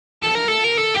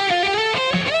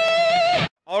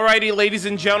Alrighty, ladies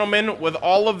and gentlemen, with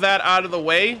all of that out of the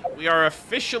way, we are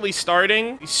officially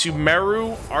starting the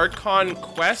Sumeru Archon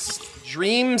quest,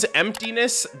 Dreams,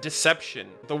 Emptiness, Deception.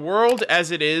 The world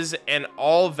as it is and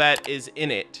all that is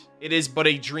in it. It is but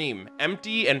a dream,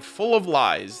 empty and full of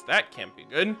lies. That can't be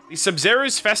good. The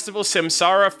Sumeru's festival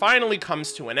Samsara finally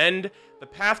comes to an end. The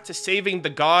path to saving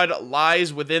the god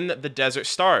lies within the desert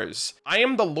stars. I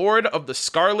am the lord of the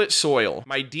scarlet soil.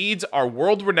 My deeds are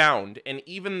world-renowned, and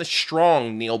even the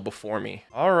strong kneel before me.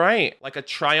 All right, like a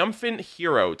triumphant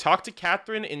hero, talk to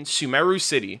Catherine in Sumeru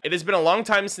City. It has been a long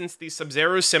time since the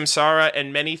Sub-Zero Samsara,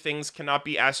 and many things cannot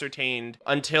be ascertained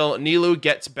until Nilu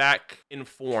gets back in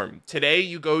form. Today,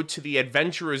 you go to the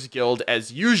Adventurers Guild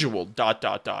as usual, ...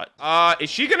 Is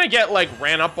she gonna get, like,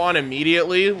 ran up on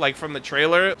immediately, like, from the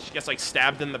trailer? She gets, like,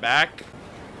 stabbed in the back.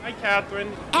 Hi,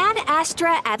 Catherine. Ad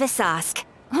Astra Avisask.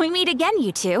 We meet again,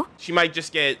 you two. She might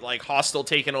just get, like, hostile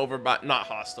taken over by, not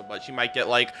hostile, but she might get,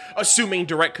 like, assuming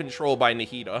direct control by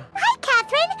Nahida. Hi,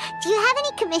 Catherine. Do you have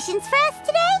any commissions for us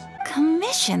today?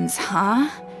 Commissions, huh?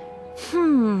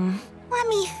 Let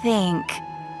me think.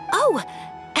 Oh,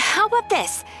 how about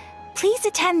this? Please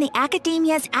attend the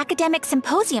Academia's Academic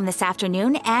Symposium this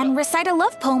afternoon and recite a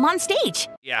love poem on stage.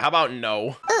 Yeah, how about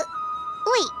no?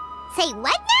 Wait. Say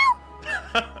what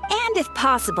now? And if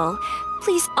possible,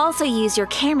 please also use your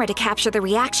camera to capture the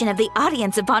reaction of the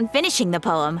audience upon finishing the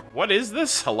poem. What is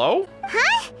this? Hello?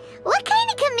 Huh? What kind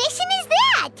of commission is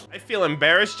that? I feel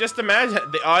embarrassed. Just imagine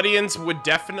the audience would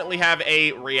definitely have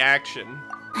a reaction.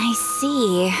 I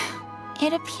see.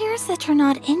 It appears that you're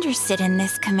not interested in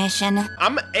this commission.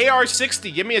 I'm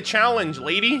AR-60. Give me a challenge,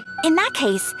 lady. In that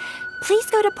case, please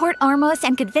go to Port Armos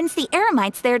and convince the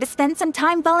Eremites there to spend some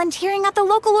time volunteering at the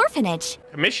local orphanage.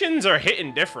 Commissions are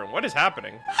hitting different. What is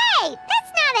happening? Hey,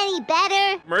 that's not any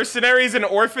better. Mercenaries and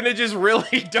orphanages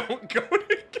really don't go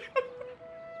together.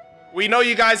 We know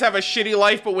you guys have a shitty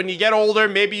life, but when you get older,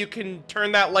 maybe you can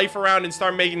turn that life around and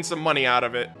start making some money out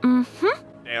of it.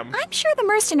 Damn. I'm sure the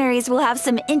mercenaries will have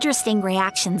some interesting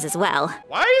reactions as well.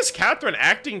 Why is Catherine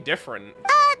acting different?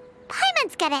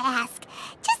 Paimon's gotta ask.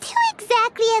 Just who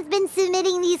exactly has been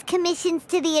submitting these commissions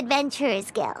to the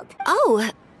Adventurers Guild? Oh,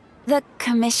 the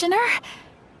commissioner?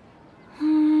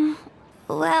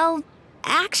 Well,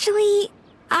 actually,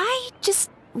 I just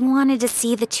wanted to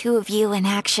see the two of you in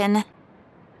action.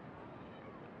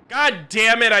 God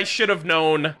damn it, I should have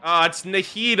known. It's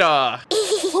Nahida.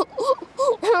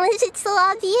 Was it so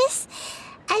obvious?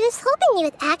 I was hoping you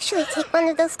would actually take one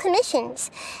of those commissions.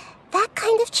 That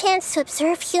kind of chance to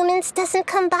observe humans doesn't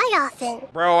come by often.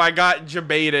 Bro, I got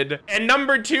jebaited. And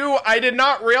number two, I did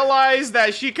not realize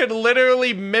that she could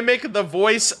literally mimic the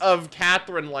voice of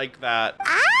Catherine like that.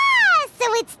 Ah, so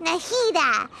it's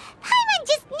Nahida. Paimon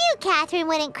just knew Catherine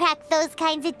wouldn't crack those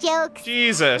kinds of jokes.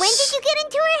 Jesus. When did you get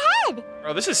into her head?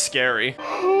 Bro, this is scary.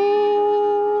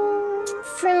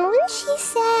 From when she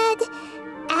said,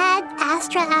 Ad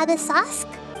Astra Abisask?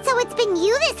 So it's been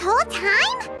you this whole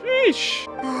time? Sheesh.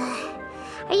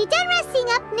 Are you done resting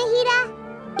up, Nahida?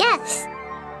 Yes.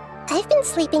 I've been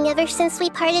sleeping ever since we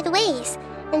parted ways,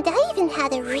 and I even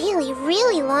had a really,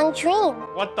 really long dream.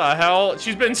 What the hell?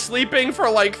 She's been sleeping for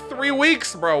like 3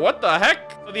 weeks, bro. What the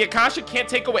heck? So the Akasha can't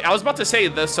take away. I was about to say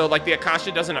this, so like the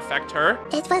Akasha doesn't affect her.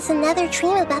 It was another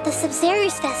dream about the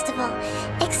Sub-Zero's festival,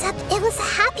 except it was a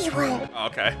happy one.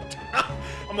 Okay.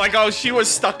 I'm like, oh, she was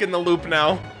stuck in the loop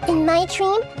now. In my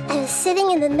dream, I was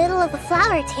sitting in the middle of a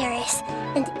flower terrace,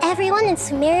 and everyone in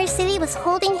Sumeru City was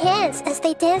holding hands as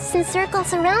they danced in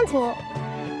circles around me.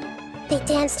 They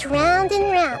danced round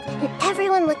and round, and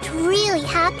everyone looked really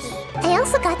happy. I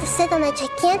also got to sit on a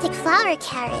gigantic flower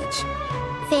carriage.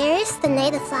 Ferris, the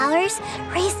Knight of Flowers,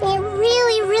 raised me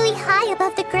really, really high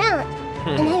above the ground.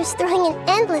 And I was throwing an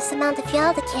endless amount of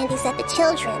Yalda candies at the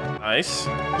children. Nice.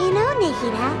 You know,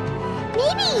 Nahida,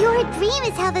 maybe your dream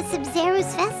is how the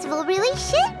Sub-Zero's festival really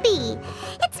should be.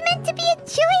 It's meant to be a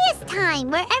joyous time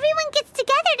where everyone gets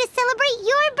together to celebrate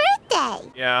your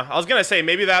birthday. Yeah, I was gonna say,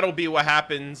 maybe that'll be what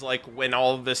happens, like, when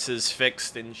all of this is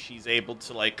fixed and she's able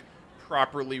to, like,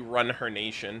 properly run her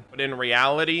nation. But in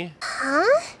reality...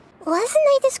 Huh? Wasn't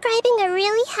I describing a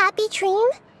really happy dream?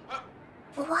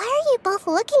 Why are you both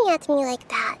looking at me like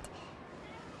that?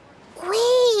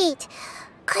 Wait,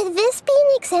 could this be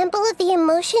an example of the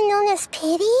emotion known as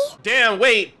pity? Damn,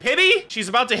 wait, pity? She's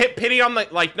about to hit pity on the,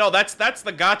 like, no, that's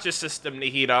the gotcha system,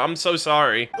 Nahida. I'm so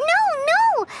sorry.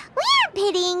 No, we aren't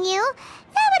pitying you.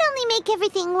 That would only make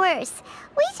everything worse.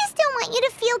 We just don't want you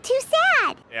to feel too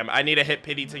sad. Damn, I need a hit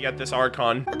pity to get this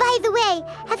Archon. By the way,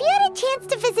 have you had a chance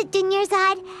to visit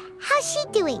Dunyarzad? How's she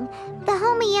doing? The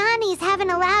Homianis haven't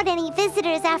allowed any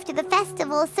visitors after the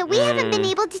festival, so we haven't been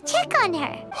able to check on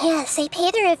her. Yes, I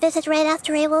paid her a visit right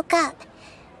after I woke up.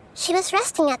 She was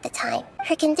resting at the time.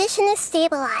 Her condition is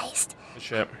stabilized.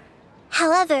 Shit.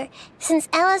 However, since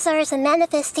Elazar is a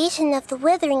manifestation of the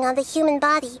withering on the human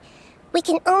body, we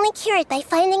can only cure it by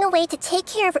finding a way to take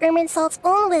care of Irminsul's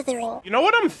own withering. You know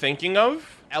what I'm thinking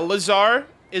of? Elazar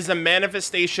is a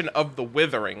manifestation of the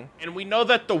withering. And we know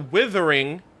that the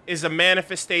withering is a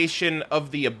manifestation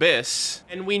of the abyss.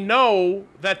 And we know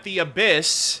that the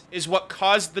abyss is what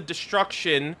caused the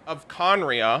destruction of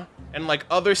Conria and like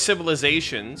other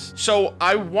civilizations. So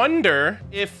I wonder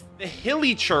if the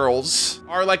Hilly Churls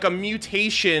are like a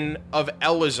mutation of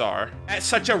Elazar at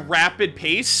such a rapid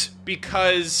pace,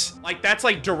 because like that's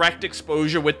like direct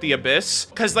exposure with the abyss.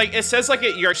 Because like it says like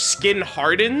your skin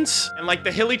hardens, and like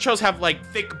the Hilly Churls have like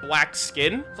thick black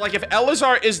skin. So like if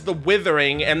Elazar is the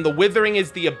withering and the withering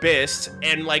is the abyss,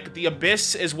 and like the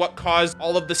abyss is what caused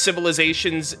all of the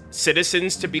civilization's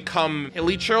citizens to become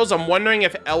Hilly Churls, I'm wondering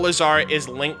if Elazar is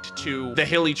linked to the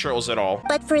Hilly Churls at all.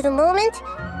 But for the moment,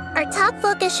 our top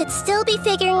focus should still be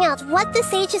figuring out what the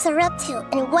sages are up to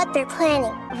and what they're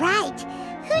planning. Right.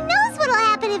 Who knows what'll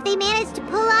happen if they manage to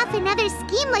pull off another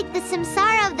scheme like the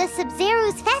Samsara of the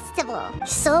Sub-Zero's festival.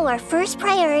 So our first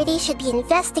priority should be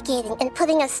investigating and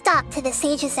putting a stop to the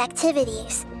sages'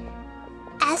 activities.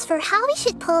 As for how we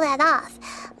should pull that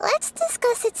off, let's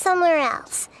discuss it somewhere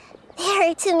else. There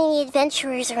are too many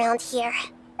adventurers around here.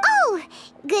 Oh,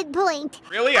 good point.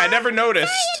 Really? I never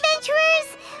noticed. Sorry,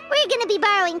 adventurers. We're gonna be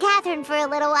borrowing Catherine for a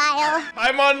little while.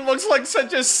 Paimon looks like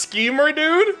such a schemer,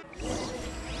 dude.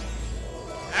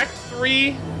 Act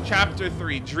 3, Chapter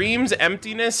 3, Dreams,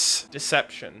 Emptiness,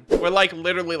 Deception. We're like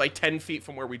literally like 10 feet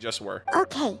from where we just were.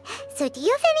 Okay, so do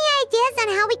you have any ideas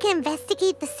on how we can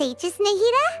investigate the sages,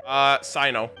 Nahida?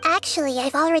 Sino. Actually,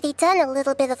 I've already done a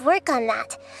little bit of work on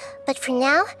that. But for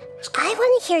now, I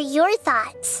want to hear your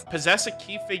thoughts. Possess a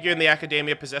key figure in the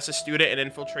academia, possess a student, and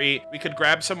infiltrate. We could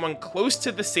grab someone close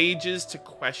to the sages to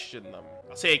question them.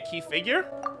 I'll say a key figure.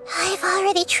 I've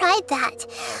already tried that.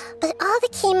 But all the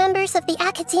key members of the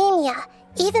academia,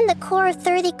 even the core of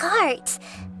 30 guards,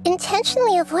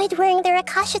 intentionally avoid wearing their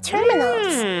Akasha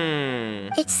terminals.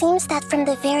 It seems that from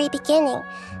the very beginning,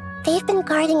 they've been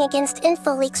guarding against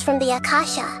info leaks from the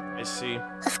Akasha. I see.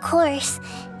 Of course,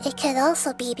 it could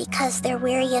also be because they're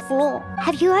wary of me.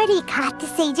 Have you already caught the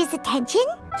sages' attention?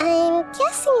 I'm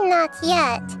guessing not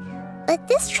yet. But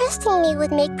distrusting me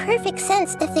would make perfect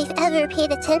sense if they've ever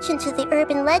paid attention to the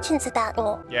urban legends about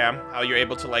me. Yeah, how you're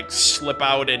able to like slip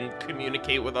out and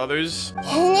communicate with others.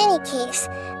 In any case,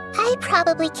 I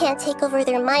probably can't take over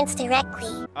their minds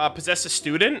directly. Possess a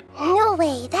student? No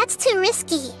way, that's too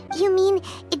risky. You mean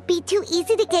it'd be too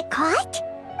easy to get caught?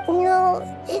 No,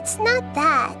 it's not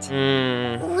that.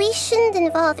 We shouldn't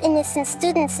involve innocent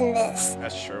students in this.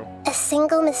 That's true. A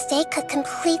single mistake could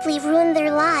completely ruin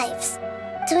their lives.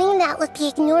 Doing that would be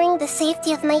ignoring the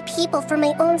safety of my people for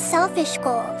my own selfish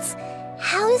goals.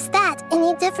 How is that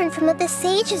any different from what the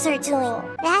sages are doing?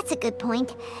 That's a good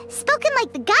point. Spoken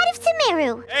like the god of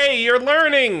Sumeru. Hey, you're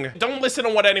learning! Don't listen to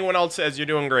what anyone else says, you're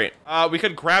doing great. We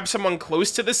could grab someone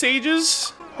close to the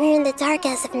sages? We're in the dark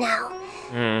as of now.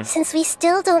 Since we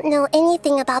still don't know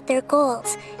anything about their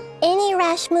goals, any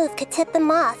rash move could tip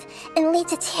them off and lead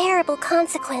to terrible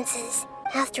consequences.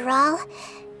 After all,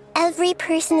 every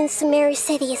person in Sumeru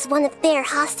City is one of their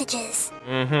hostages.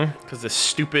 Because of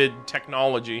stupid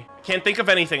technology. Can't think of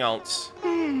anything else. Are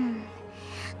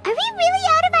we really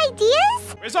out of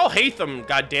ideas? Where's all Hatham,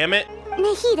 goddammit?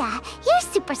 Nahida,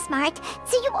 you're super smart,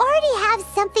 so you already have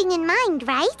something in mind,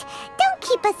 right? Don't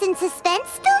keep us in suspense.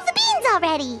 Spill the beans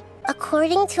already.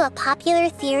 According to a popular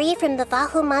theory from the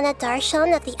Vahumana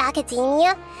Darshan of the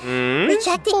academia,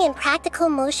 rejecting impractical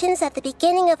motions at the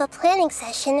beginning of a planning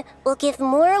session will give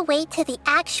more weight to the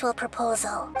actual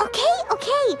proposal.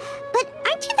 Okay, but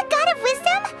aren't you the god of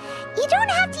wisdom? You don't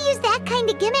have to use that kind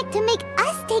of gimmick to make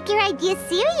us take your ideas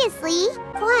seriously.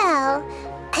 Well,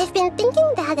 I've been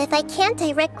thinking that if I can't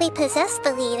directly possess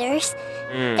the leaders,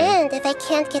 and if I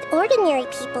can't get ordinary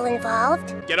people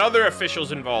involved, Get other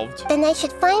officials involved. then I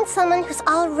should find someone who's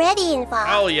already involved,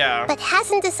 Hell yeah. but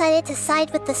hasn't decided to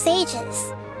side with the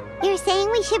sages. You're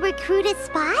saying we should recruit a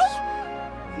spy?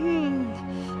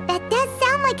 That does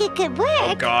sound like it could work.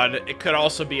 Oh god, it could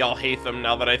also be Al-Hatham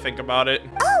now that I think about it.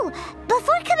 Oh,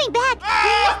 before coming back,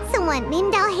 we met someone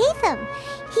named Al-Hatham.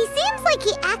 He seems like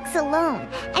he acts alone,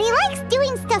 and he likes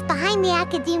doing stuff behind the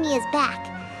academia's back.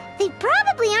 They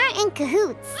probably aren't in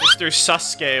cahoots. Mr.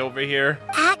 Sasuke over here.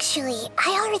 Actually,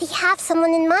 I already have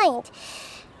someone in mind.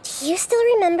 Do you still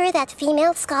remember that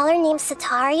female scholar named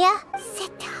Sataria?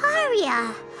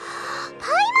 Sataria.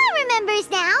 Paimon remembers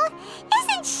now.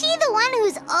 Isn't she the one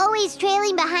who's always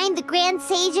trailing behind the Grand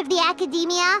Sage of the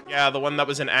Academia? Yeah, the one that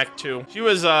was in Act 2. She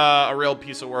was a real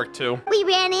piece of work, too. We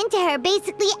ran into her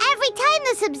basically every time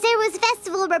the Sumeru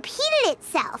Festival repeated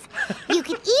itself. You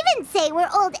could even say we're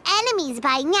old enemies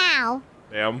by now.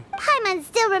 Damn. Paimon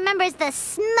still remembers the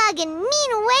smug and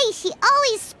mean way she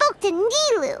always spoke to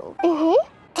Nilou. Mm-hmm.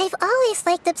 I've always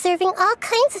liked observing all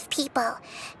kinds of people,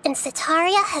 and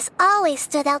Sataria has always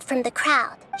stood out from the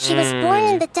crowd. She was born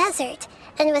in the desert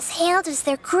and was hailed as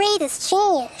their greatest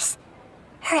genius.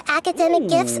 Her academic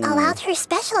gifts allowed her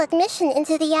special admission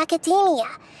into the academia,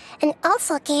 and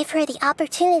also gave her the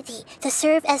opportunity to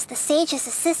serve as the sage's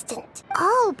assistant.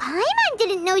 Oh, Paimon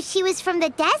didn't know she was from the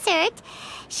desert.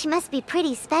 She must be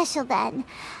pretty special then.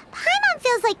 Paimon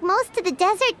feels like most of the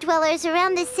desert dwellers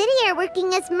around the city are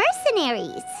working as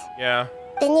mercenaries. Yeah.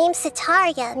 The name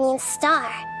Sataria means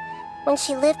star. When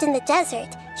she lived in the desert,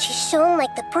 she shone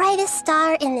like the brightest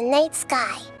star in the night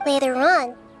sky. Later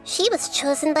on, she was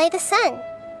chosen by the sun.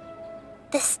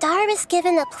 The star was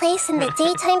given a place in the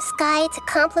daytime sky to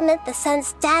complement the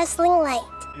sun's dazzling light.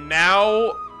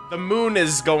 Now, the moon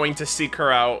is going to seek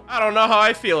her out. I don't know how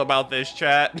I feel about this,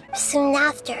 chat. Soon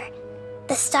after,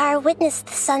 the star witnessed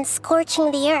the sun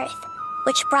scorching the earth,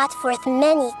 which brought forth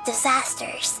many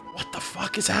disasters. What the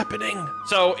fuck is happening?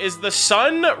 So, is the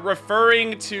sun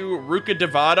referring to Ruka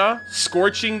Devada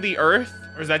scorching the earth?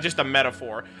 Or is that just a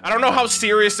metaphor? I don't know how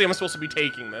seriously I'm supposed to be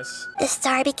taking this. The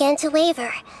star began to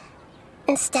waver.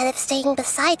 Instead of staying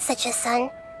beside such a sun,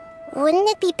 wouldn't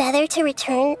it be better to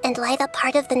return and light up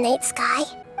part of the night sky?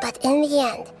 But in the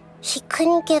end, she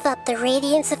couldn't give up the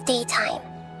radiance of daytime.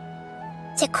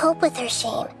 To cope with her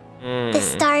shame, the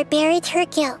star buried her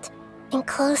guilt and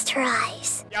closed her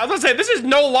eyes. Yeah, I was gonna say, this is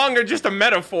no longer just a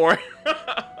metaphor.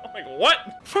 Like, what?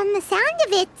 From the sound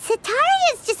of it,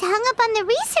 Sataria's just hung up on the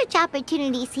research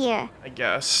opportunities here. I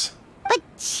guess. But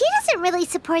she doesn't really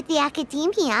support the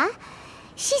academia.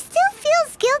 She still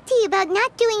feels guilty about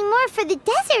not doing more for the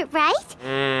desert,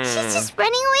 right? She's just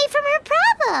running away from her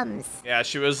problems. Yeah,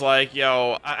 she was like,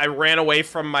 yo, I ran away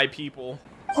from my people.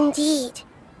 Indeed.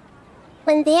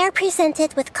 When they are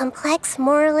presented with complex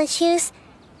moral issues,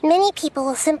 many people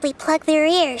will simply plug their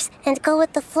ears and go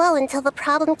with the flow until the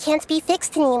problem can't be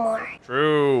fixed anymore.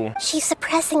 True. She's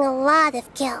suppressing a lot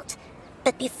of guilt,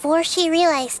 but before she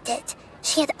realized it,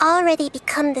 she had already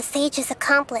become the sage's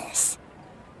accomplice.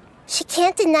 She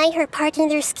can't deny her part in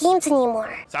their schemes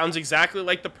anymore. Sounds exactly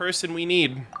like the person we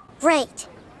need. Right.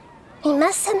 We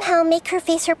must somehow make her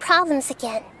face her problems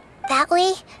again. That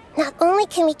way, not only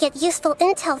can we get useful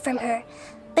intel from her,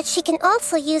 but she can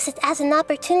also use it as an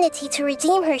opportunity to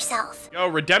redeem herself. Yo,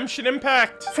 redemption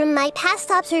impact. From my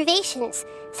past observations,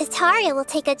 Sataria will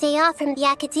take a day off from the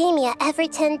academia every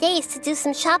 10 days to do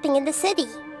some shopping in the city.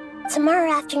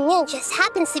 Tomorrow afternoon just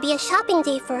happens to be a shopping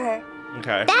day for her.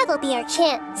 Okay. That'll be our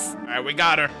chance. Alright, we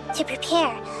got her. To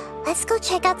prepare, let's go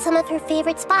check out some of her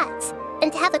favorite spots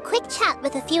and have a quick chat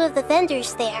with a few of the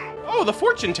vendors there. Oh, the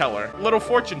fortune teller. Little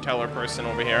fortune teller person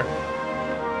over here.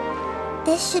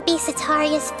 This should be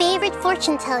Sataria's favorite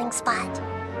fortune-telling spot.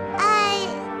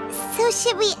 So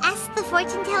should we ask the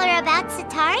fortune teller about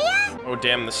Sataria? Oh,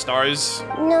 damn, the stars.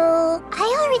 No,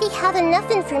 I already have enough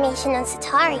information on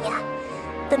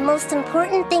Sataria. The most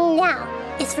important thing now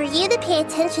is for you to pay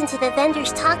attention to the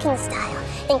vendor's talking style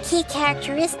and key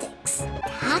characteristics.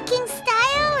 Talking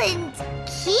style and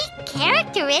key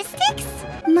characteristics?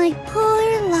 My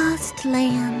poor lost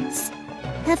lambs.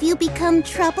 Have you become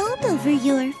troubled over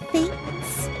your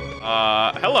fates?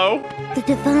 Hello. The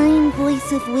divine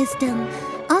voice of wisdom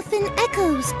often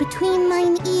echoes between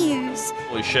mine ears.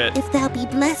 Holy shit. If thou be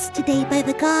blessed today by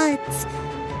the gods,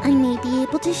 I may be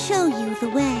able to show you the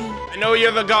way. I know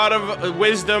you're the god of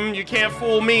wisdom. You can't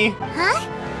fool me. Huh?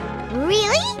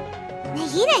 Really?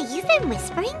 Nahida, you've been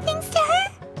whispering things to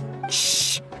her?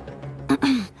 Shh.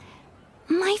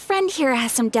 My friend here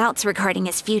has some doubts regarding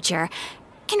his future.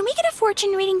 Can we get a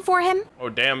fortune reading for him? Oh,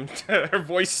 damn. Her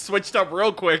voice switched up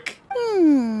real quick.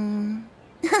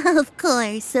 Of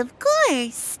course, of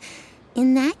course.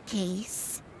 In that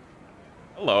case...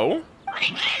 Hello?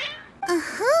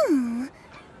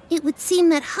 It would seem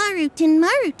that Harut and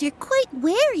Marut are quite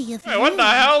wary of you. Hey, what the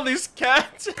hell? These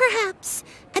cats? Perhaps,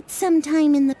 at some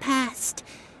time in the past,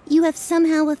 you have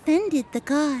somehow offended the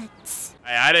gods.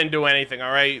 Hey, I didn't do anything,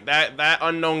 alright? That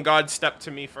unknown god stepped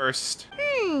to me first.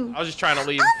 I was just trying to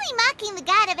leave. Only mocking the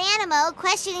god of Animo,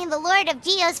 questioning the lord of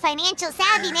Geo's financial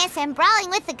savviness, and brawling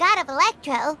with the god of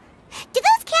Electro. Do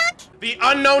those count? The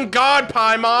unknown god,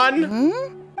 Paimon!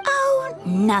 Oh,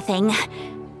 nothing.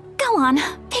 Go on,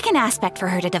 pick an aspect for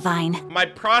her to divine. My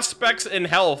prospects in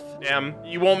health. Damn,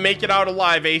 you won't make it out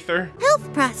alive, Aether.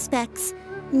 Health prospects.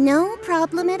 No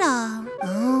problem at all.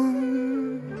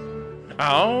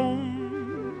 Oh.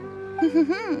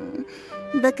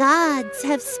 The gods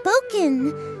have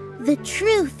spoken. The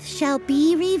truth shall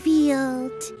be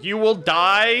revealed. You will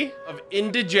die of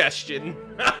indigestion.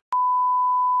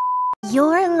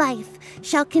 Your life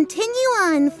shall continue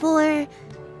on for...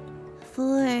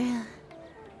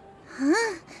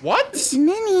 What?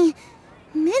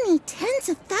 many tens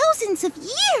of thousands of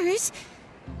years.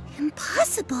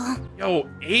 Impossible. Yo,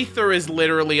 Aether is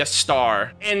literally a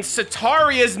star. And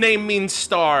Sataria's name means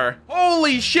star.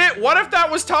 Holy shit, what if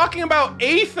that was talking about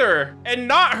Aether and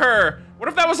not her? What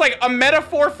if that was like a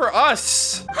metaphor for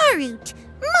us? Marut,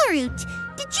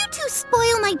 did you two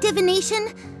spoil my divination?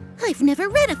 I've never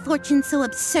read a fortune so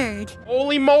absurd.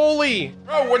 Holy moly.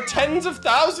 Bro, we're tens of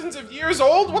thousands of years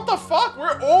old? What the fuck?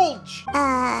 We're old.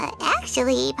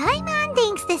 Actually, Paimon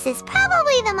thinks this is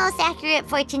probably the most accurate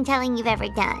fortune telling you've ever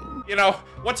done. You know,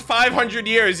 what's 500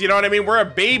 years? You know what I mean? We're a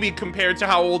baby compared to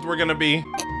how old we're gonna be.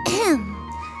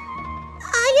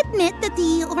 I admit that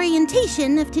the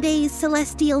orientation of today's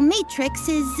celestial matrix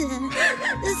is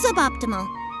suboptimal.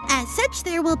 As such,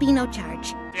 there will be no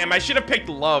charge. Damn, I should have picked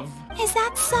love. Is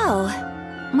that so?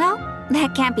 Well,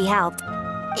 that can't be helped.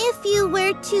 If you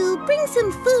were to bring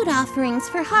some food offerings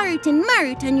for Hart and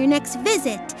Marut on your next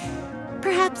visit,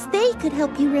 perhaps they could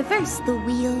help you reverse the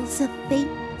wheels of fate.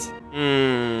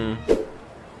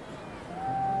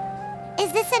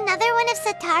 Is this another one of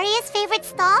Sataria's favorite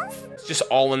stalls? It's just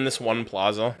all in this one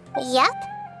plaza. Yep.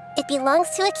 It belongs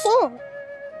to a king.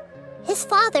 His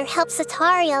father helped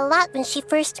Sataria a lot when she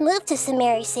first moved to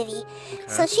Sumeru City,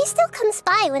 so she still comes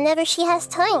by whenever she has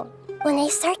time. When I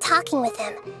start talking with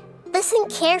him, listen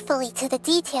carefully to the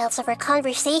details of our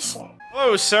conversation.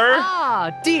 Hello, sir. Ah,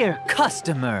 dear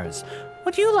customers.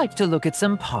 Would you like to look at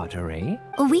some pottery?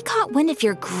 We caught wind of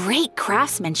your great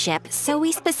craftsmanship, so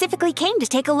we specifically came to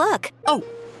take a look. Oh,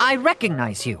 I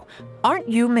recognize you. Aren't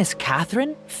you Miss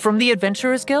Catherine from the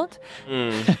Adventurers Guild?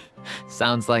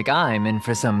 Sounds like I'm in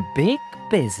for some big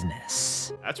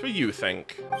business. That's what you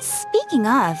think. Speaking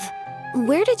of,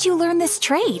 where did you learn this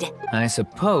trade? I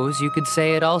suppose you could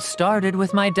say it all started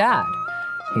with my dad.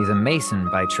 He's a mason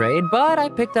by trade, but I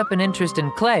picked up an interest in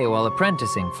clay while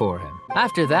apprenticing for him.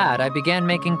 After that, I began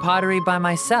making pottery by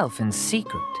myself in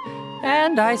secret.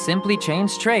 And I simply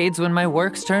changed trades when my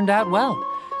works turned out well.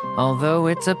 Although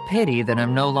it's a pity that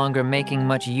I'm no longer making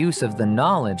much use of the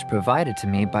knowledge provided to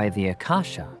me by the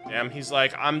Akasha. Damn, he's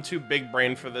like, I'm too big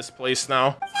brain for this place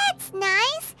now. That's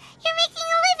nice. You're making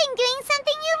a living doing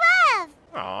something you love.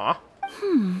 Aw.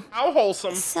 How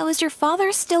wholesome. So is your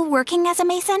father still working as a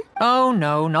mason? Oh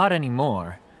no, not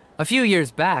anymore. A few years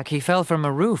back, he fell from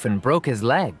a roof and broke his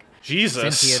leg. Jesus.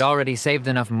 Since he had already saved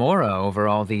enough mora over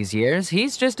all these years,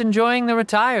 he's just enjoying the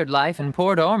retired life in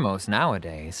Port Ormos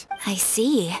nowadays. I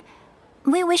see.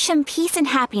 We wish him peace and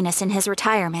happiness in his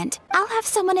retirement. I'll have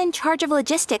someone in charge of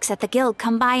logistics at the guild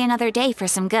come by another day for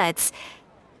some goods.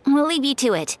 We'll leave you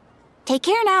to it. Take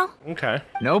care now. Okay.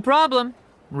 No problem.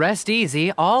 Rest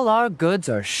easy, all our goods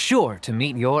are sure to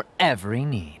meet your every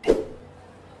need.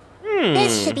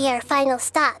 This should be our final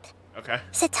stop. Okay.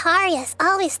 Sataria's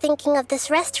always thinking of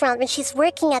this restaurant when she's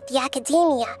working at the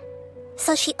academia,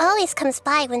 so she always comes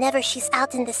by whenever she's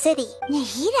out in the city.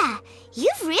 Nahida,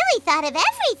 you've really thought of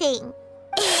everything.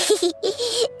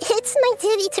 It's my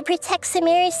duty to protect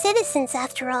Sumeru's citizens,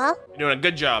 after all. You're doing a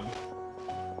good job.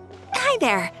 Hi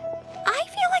there. I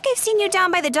feel like I've seen you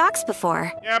down by the docks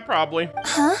before. Yeah, probably.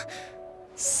 Huh?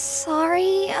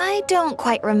 Sorry, I don't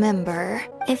quite remember.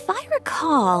 If I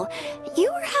recall,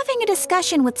 you were having a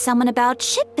discussion with someone about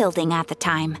shipbuilding at the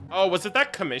time. Oh, was it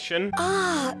that commission?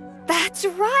 Ah, that's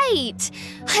right!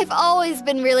 I've always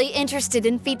been really interested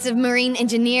in feats of marine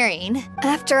engineering.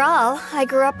 After all, I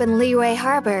grew up in Liyue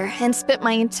Harbor and spent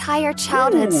my entire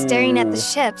childhood staring at the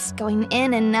ships going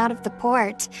in and out of the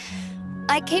port.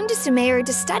 I came to Sumeru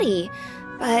to study,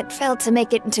 but failed to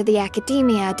make it into the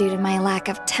academia due to my lack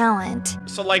of talent.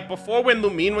 So like before when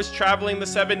Lumine was traveling the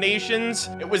 7 nations,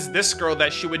 it was this girl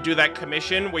that she would do that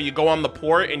commission where you go on the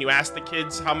port and you ask the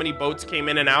kids how many boats came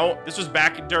in and out. This was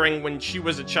back during when she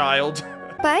was a child.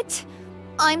 But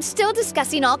I'm still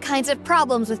discussing all kinds of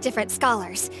problems with different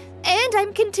scholars. And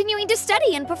I'm continuing to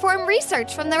study and perform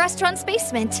research from the restaurant's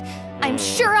basement. I'm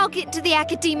sure I'll get to the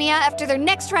academia after their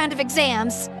next round of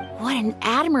exams. What an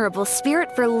admirable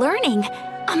spirit for learning.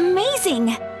 Amazing.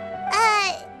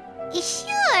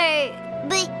 Sure.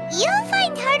 But you'll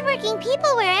find hardworking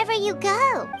people wherever you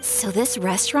go. So this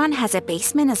restaurant has a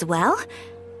basement as well?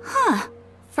 Huh.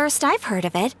 First I've heard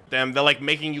of it. Damn, they're like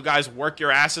making you guys work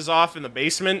your asses off in the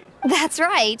basement? That's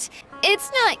right.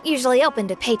 It's not usually open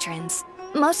to patrons.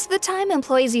 Most of the time,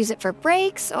 employees use it for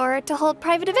breaks or to hold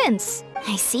private events.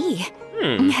 I see.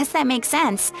 Guess that makes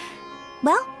sense.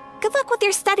 Well, good luck with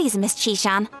your studies, Miss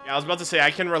Chishan. Yeah, I was about to say,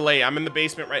 I can relate. I'm in the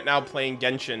basement right now playing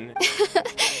Genshin.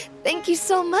 Thank you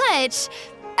so much.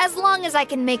 As long as I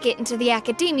can make it into the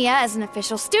academia as an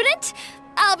official student,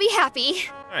 I'll be happy.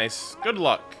 Nice. Good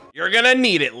luck. You're gonna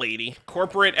need it, lady.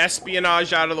 Corporate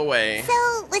espionage out of the way.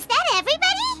 So, was that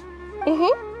everybody?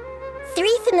 Mm-hmm.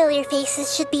 3 familiar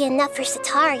faces should be enough for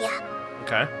Sataria.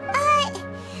 Okay.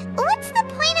 What's the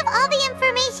point of all the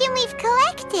information we've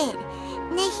collected?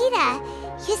 Nahida,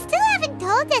 you still haven't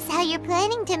told us how you're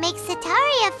planning to make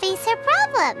Sataria face her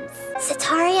problems.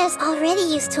 Sataria is already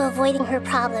used to avoiding her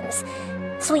problems,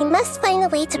 so we must find a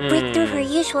way to break through her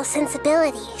usual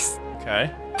sensibilities.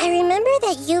 Okay. I remember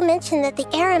that you mentioned that the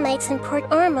Eremites in Port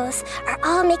Ormos are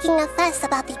all making a fuss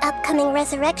about the upcoming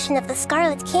resurrection of the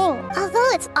Scarlet King. Although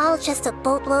it's all just a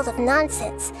boatload of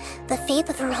nonsense, the faith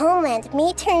of her homeland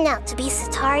may turn out to be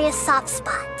Sataria's soft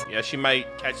spot. Yeah, she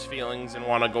might catch feelings and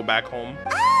want to go back home.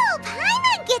 Oh,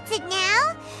 Paimon gets it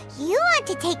now! You want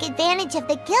to take advantage of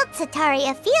the guilt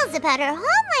Sataria feels about her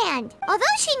homeland.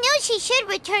 Although she knows she should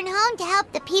return home to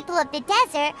help the people of the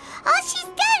desert, all she's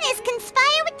done is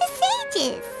conspire with the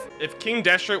sages. If King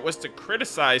Deshret was to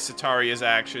criticize Sataria's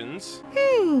actions...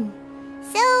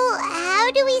 So, how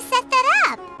do we set that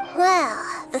up?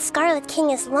 Well, the Scarlet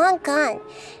King is long gone,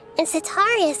 and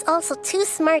Sataria is also too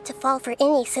smart to fall for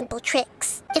any simple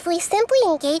tricks. If we simply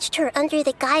engaged her under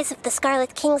the guise of the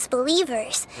Scarlet King's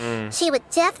believers, she would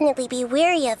definitely be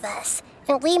wary of us,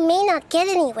 and we may not get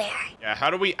anywhere. Yeah, how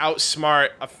do we outsmart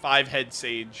a 5-head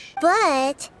sage?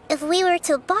 But if we were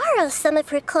to borrow some of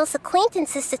her close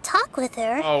acquaintances to talk with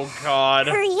her, Oh, God.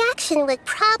 her reaction would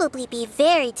probably be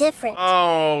very different.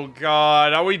 Oh,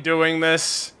 God. Are we doing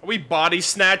this? Are we body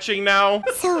snatching now?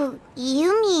 So,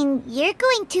 you mean you're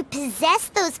going to possess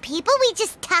those people we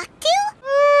just talked to?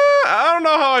 I don't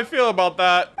know how I feel about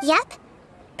that. Yep.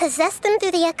 Possess them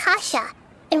through the Akasha.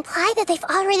 Imply that they've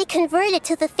already converted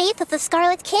to the faith of the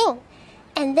Scarlet King.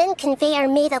 And then convey our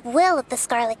made-up will of the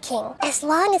Scarlet King. As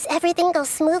long as everything goes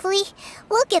smoothly,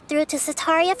 we'll get through to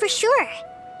Sataria for sure.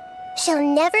 She'll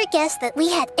never guess that we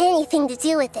had anything to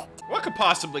do with it. What could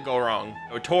possibly go wrong?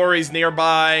 Dottore's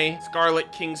nearby.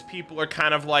 Scarlet King's people are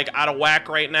kind of like out of whack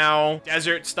right now.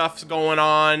 Desert stuff's going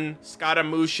on.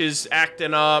 Scaramouche is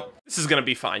acting up. This is gonna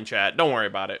be fine, chat. Don't worry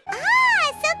about it.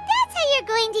 So that's how you're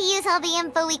going to use all the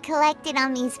info we collected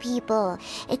on these people.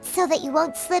 It's so that you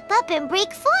won't slip up and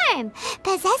break form.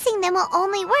 Possessing them will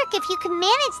only work if you can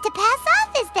manage to pass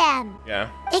off as them. Yeah.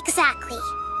 Exactly.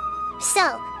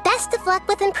 So, best of luck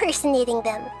with impersonating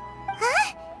them.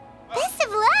 Huh? Best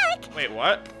of luck? Wait,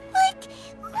 what? What?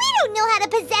 We don't know how to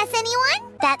possess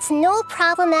anyone. That's no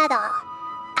problem at all.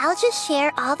 I'll just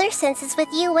share all their senses with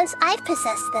you once I've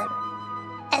possessed them.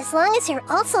 As long as you're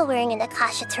also wearing an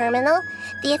Akasha terminal,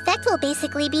 the effect will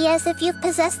basically be as if you've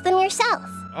possessed them yourself.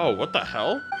 Oh, what the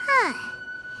hell? Huh.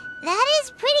 That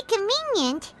is pretty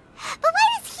convenient. But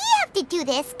why does he have to do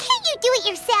this? Can't you do it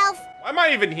yourself? Why am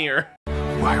I even here?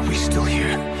 Why are we still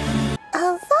here?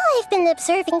 Although I've been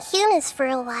observing humans for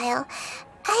a while,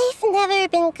 I've never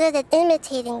been good at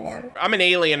imitating them. I'm an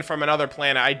alien from another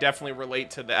planet. I definitely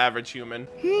relate to the average human.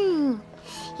 You're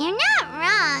not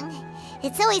wrong.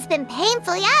 It's always been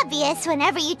painfully obvious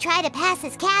whenever you try to pass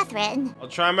as Catherine. I'll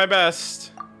try my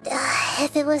best.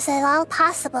 If it was at all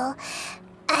possible,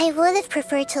 I would have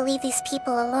preferred to leave these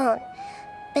people alone.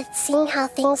 But seeing how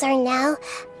things are now,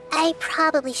 I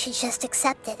probably should just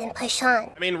accept it and push on.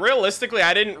 I mean, realistically,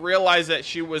 I didn't realize that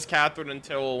she was Catherine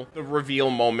until the reveal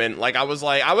moment. Like, I was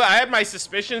like, I had my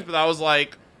suspicions, but I was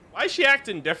like, why is she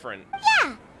acting different?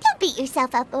 Yeah, don't beat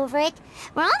yourself up over it.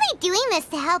 We're only doing this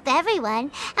to help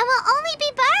everyone, and we'll only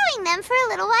be borrowing them for a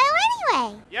little while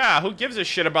anyway. Yeah, who gives a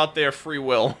shit about their free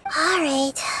will?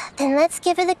 Alright, then let's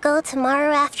give it a go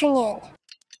tomorrow afternoon.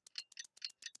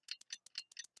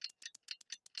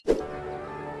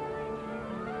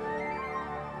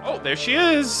 Oh, there she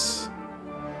is.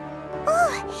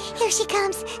 Oh, here she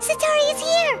comes. Satari is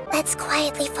here. Let's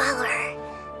quietly follow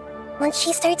her. Once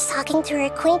she starts talking to her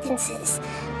acquaintances,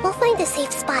 we'll find a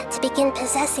safe spot to begin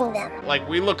possessing them. Like,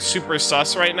 we look super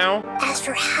sus right now. As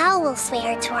for how we'll sway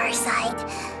her to our side,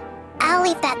 I'll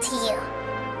leave that to you.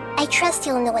 I trust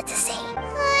you'll know what to say.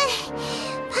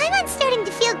 I'm starting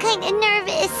to feel kind of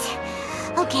nervous.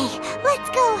 Okay, let's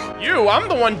go. I'm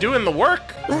the one doing the work.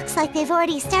 Looks like they've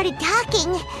already started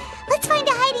talking. Let's find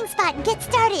a hiding spot and get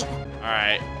started.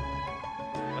 Alright.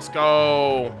 Let's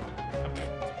go.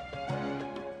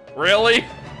 Really?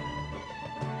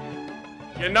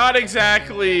 You're not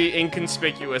exactly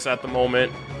inconspicuous at the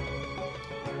moment.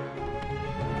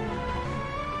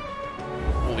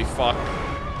 Holy fuck.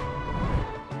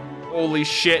 Holy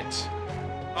shit.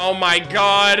 Oh my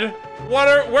god.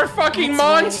 We're fucking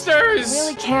monsters! I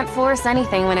really can't force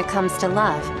anything when it comes to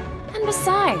love. And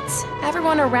besides,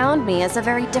 everyone around me has a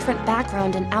very different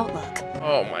background and outlook.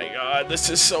 Oh my god, this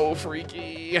is so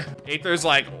freaky. Aether's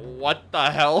like, what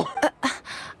the hell?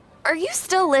 Are you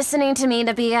still listening to me,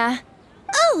 Nabia?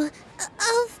 Oh,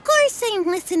 of course I'm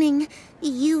listening.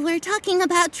 You were talking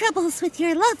about troubles with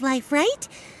your love life, right?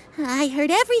 I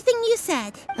heard everything you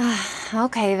said.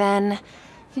 Okay then.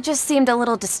 You just seemed a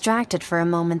little distracted for a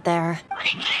moment there.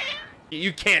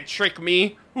 You can't trick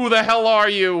me. Who the hell are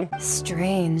you?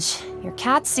 Strange. Your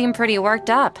cats seem pretty worked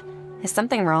up. Is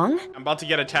something wrong? I'm about to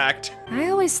get attacked. I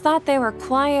always thought they were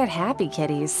quiet, happy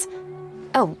kitties.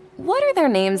 Oh, what are their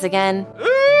names again?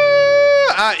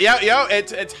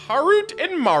 It's Harut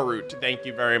and Marut. Thank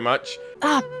you very much.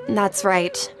 Ah, that's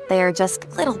right. They are just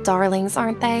little darlings,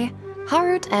 aren't they?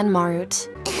 Harut and Marut.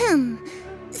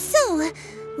 So,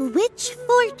 which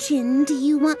fortune do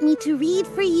you want me to read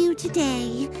for you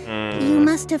today? You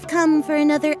must have come for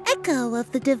another echo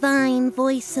of the divine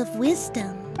voice of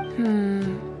wisdom.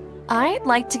 I'd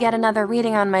like to get another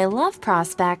reading on my love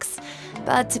prospects,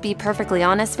 but to be perfectly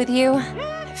honest with you,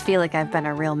 I feel like I've been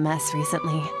a real mess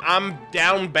recently. I'm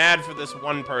down bad for this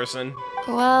one person.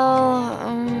 Well,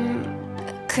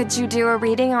 could you do a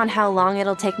reading on how long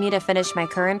it'll take me to finish my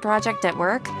current project at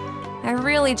work? I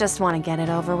really just want to get it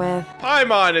over with.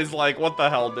 Paimon is like, what the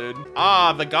hell, dude?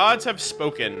 Ah, the gods have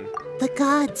spoken. The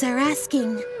gods are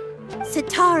asking,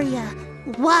 Setaria,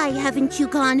 why haven't you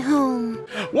gone home?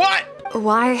 What?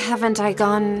 Why haven't I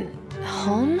gone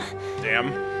home? Damn.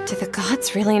 Do the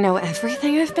gods really know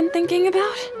everything I've been thinking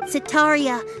about?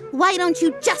 Setaria, why don't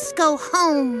you just go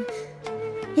home?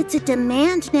 It's a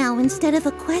demand now instead of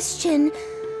a question.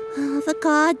 The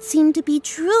gods seem to be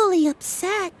truly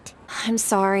upset. I'm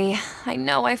sorry. I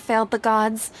know I failed the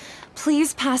gods.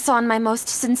 Please pass on my most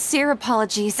sincere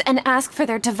apologies and ask for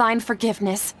their divine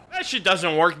forgiveness. That shit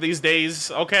doesn't work these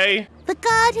days, okay? The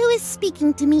god who is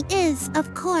speaking to me is,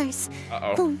 of course,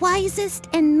 the wisest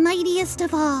and mightiest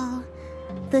of all,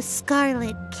 the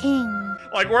Scarlet King.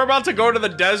 Like, we're about to go to the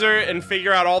desert and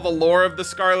figure out all the lore of the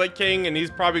Scarlet King, and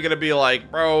he's probably gonna be like,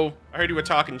 bro, I heard you were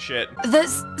talking shit. The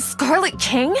Scarlet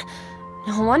King?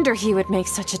 No wonder he would make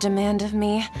such a demand of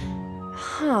me.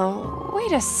 Oh,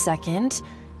 wait a second.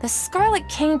 The Scarlet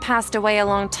King passed away a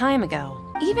long time ago.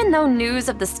 Even though news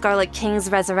of the Scarlet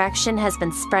King's resurrection has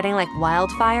been spreading like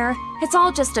wildfire, it's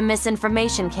all just a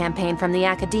misinformation campaign from the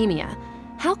academia.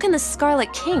 How can the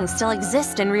Scarlet King still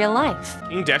exist in real life?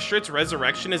 King Destrit's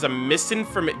resurrection is a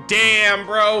misinformation. Damn,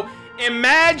 bro.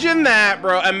 Imagine that,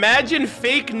 bro. Imagine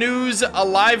fake news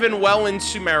alive and well in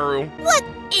Sumeru. What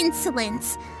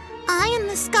insolence! I am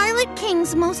the Scarlet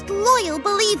King's most loyal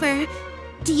believer.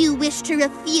 Do you wish to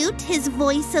refute his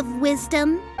voice of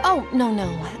wisdom? Oh, no.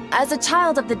 As a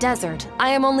child of the desert, I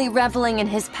am only reveling in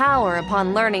his power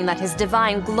upon learning that his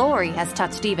divine glory has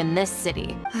touched even this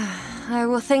city. I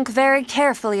will think very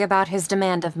carefully about his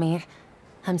demand of me.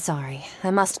 I'm sorry.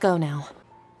 I must go now.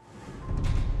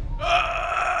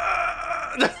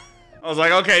 I was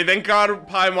like, okay, thank God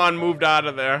Paimon moved out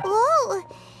of there. Oh,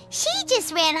 she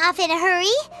just ran off in a hurry.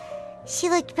 She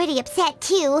looked pretty upset,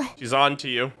 too. She's on to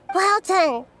you. Well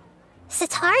done.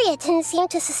 Setaria didn't seem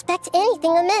to suspect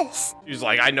anything amiss. She's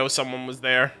like, I know someone was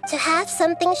there. To have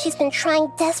something she's been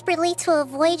trying desperately to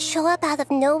avoid show up out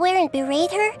of nowhere and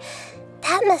berate her,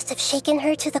 that must have shaken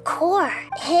her to the core.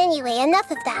 Anyway, enough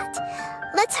of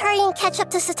that. Let's hurry and catch up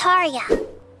to Setaria.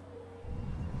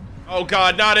 Oh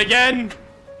God, not again!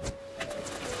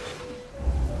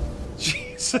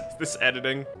 Jesus, this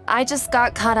editing. I just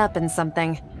got caught up in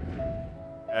something.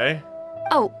 Okay.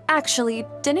 Oh, actually,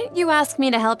 didn't you ask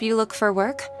me to help you look for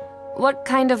work? What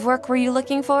kind of work were you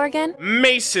looking for again?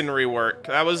 Masonry work.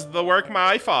 That was the work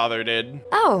my father did.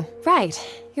 Oh, right.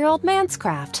 Your old man's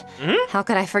craft. How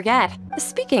could I forget?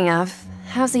 Speaking of,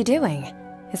 how's he doing?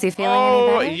 Is he feeling any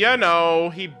better? Oh, you know,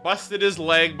 he busted his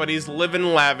leg, but he's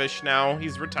living lavish now.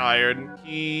 He's retired.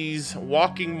 He's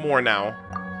walking more now.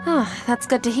 Oh, that's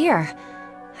good to hear.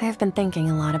 I have been thinking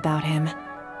a lot about him.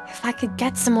 If I could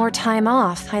get some more time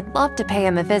off, I'd love to pay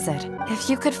him a visit. If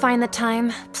you could find the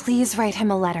time, please write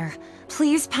him a letter.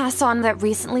 Please pass on that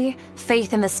recently,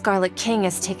 faith in the Scarlet King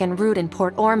has taken root in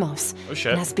Port Ormos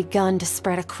and has begun to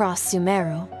spread across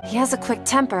Sumeru. He has a quick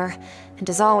temper and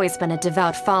has always been a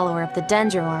devout follower of the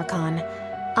Dendro Archon.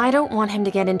 I don't want him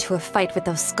to get into a fight with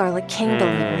those Scarlet King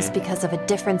believers because of a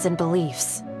difference in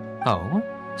beliefs. Oh?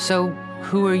 So,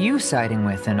 who are you siding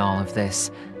with in all of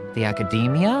this? The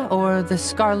Academia or the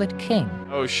Scarlet King?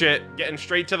 Oh shit, getting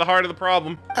straight to the heart of the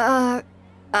problem.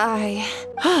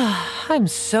 I'm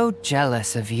so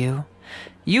jealous of you.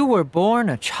 You were born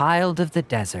a child of the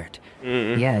desert.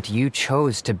 Yet you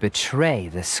chose to betray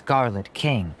the Scarlet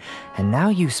King, and now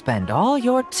you spend all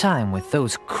your time with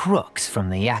those crooks from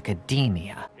the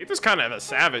Academia. Aether's kind of a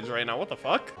savage right now, what the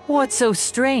fuck? What's so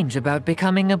strange about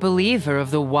becoming a believer of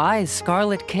the wise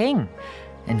Scarlet King?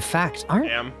 In fact,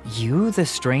 aren't you the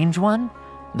strange one?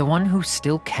 The one who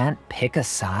still can't pick a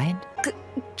side?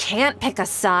 Can't pick a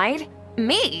side?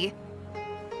 Me?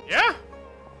 Yeah,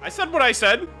 I said what I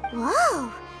said.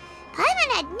 Whoa,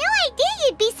 Paimon had no idea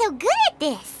you'd be so good at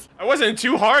this. I wasn't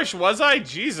too harsh, was I?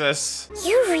 Jesus.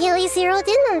 You really zeroed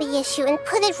in on the issue and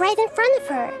put it right in front of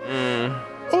her.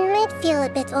 It might feel a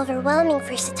bit overwhelming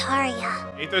for Setaria.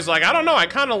 Aether's like, I don't know, I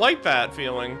kind of like that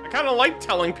feeling. I kind of like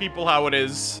telling people how it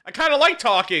is. I kind of like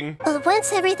talking. But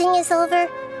once everything is over,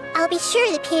 I'll be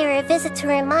sure to pay her a visit to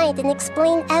her mind and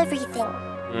explain everything.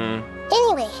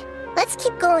 Anyway, let's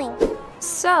keep going.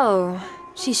 So,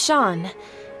 Shishan,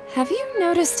 have you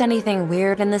noticed anything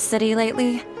weird in the city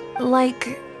lately?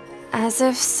 Like, as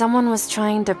if someone was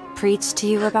trying to preach to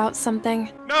you about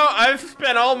something? No, I've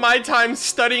spent all my time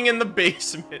studying in the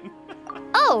basement.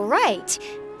 Oh, right.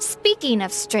 Speaking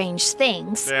of strange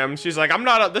things. Damn, she's like,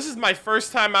 this is my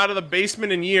first time out of the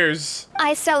basement in years.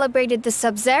 I celebrated the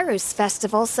Sub-Zerus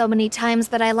festival so many times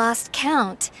that I lost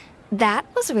count. That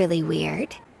was really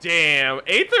weird. Damn,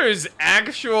 Aether is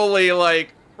actually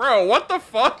like, bro, what the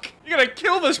fuck? You're gonna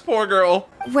kill this poor girl.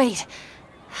 Wait,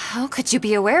 how could you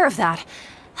be aware of that?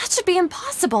 That should be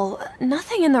impossible.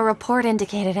 Nothing in the report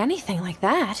indicated anything like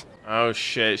that. Oh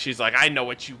shit, she's like, I know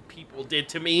what you people did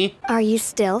to me. Are you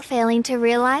still failing to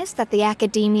realize that the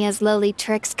Academia's lowly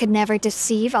tricks could never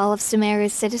deceive all of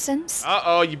Sumeru's citizens?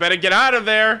 Uh-oh, you better get out of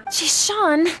there.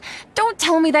 Shishan, don't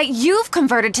tell me that you've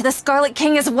converted to the Scarlet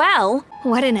King as well.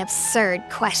 What an absurd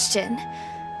question.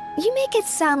 You make it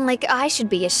sound like I should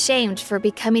be ashamed for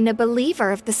becoming a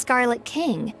believer of the Scarlet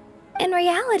King. In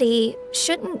reality,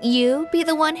 shouldn't you be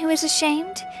the one who is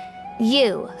ashamed?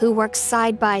 You, who works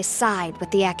side by side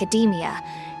with the Academia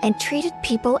and treated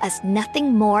people as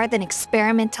nothing more than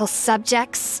experimental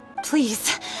subjects.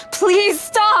 Please, please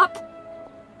stop!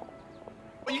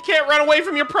 You can't run away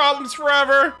from your problems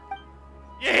forever.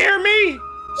 You hear me?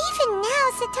 Even now,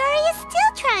 Setaria is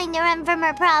still trying to run from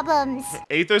her problems.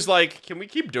 Aether's like, can we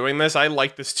keep doing this? I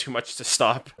like this too much to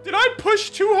stop. Did I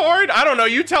push too hard? I don't know,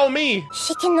 you tell me.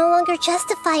 She can no longer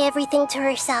justify everything to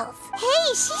herself. Hey,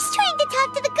 she's trying to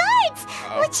talk to the guards.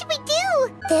 What should we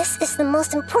do? This is the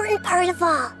most important part of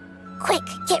all. Quick,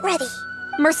 get ready.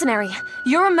 Mercenary,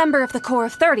 you're a member of the Corps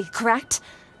of 30, correct?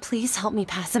 Please help me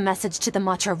pass a message to the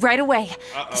Matra right away.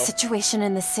 The situation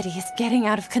in the city is getting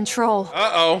out of control.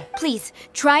 Please,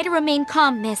 try to remain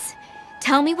calm, miss.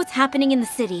 Tell me what's happening in the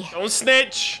city. Don't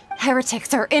snitch.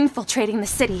 Heretics are infiltrating the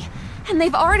city, and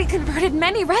they've already converted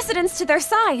many residents to their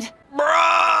side.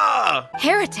 Bruh!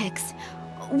 Heretics?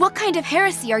 What kind of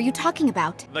heresy are you talking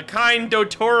about? The kind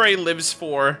Dottore lives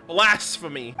for.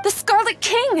 Blasphemy. The Scarlet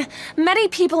King! Many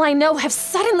people I know have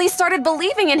suddenly started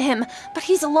believing in him, but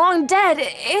he's long dead.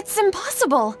 It's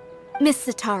impossible. Miss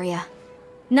Setaria,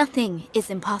 nothing is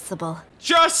impossible.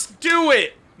 Just do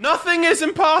it! Nothing is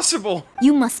impossible!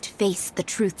 You must face the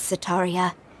truth,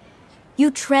 Setaria. You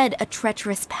tread a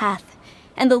treacherous path,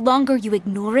 and the longer you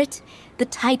ignore it, the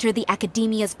tighter the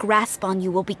Academia's grasp on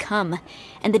you will become,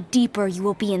 and the deeper you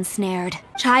will be ensnared.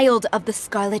 Child of the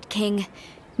Scarlet King,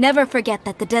 never forget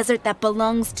that the desert that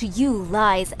belongs to you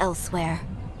lies elsewhere.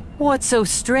 What's so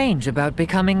strange about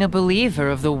becoming a believer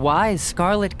of the wise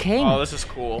Scarlet King? Oh, this is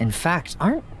cool. In fact,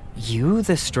 aren't you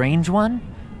the strange one?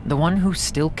 The one who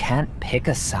still can't pick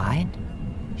a side?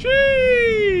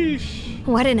 Sheesh!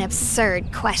 What an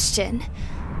absurd question.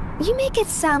 You make it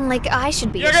sound like I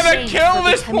should be You're gonna kill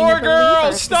this poor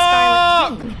girl!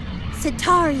 Stop!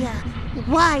 Setaria,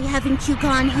 why haven't you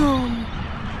gone home?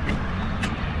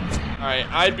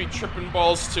 Alright, I'd be tripping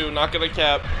balls too, not gonna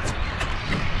cap.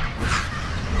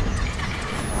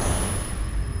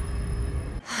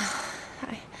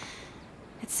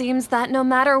 It seems that no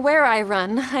matter where I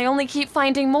run, I only keep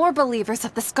finding more believers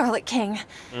of the Scarlet King.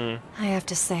 I have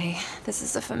to say, this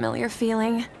is a familiar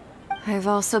feeling. I've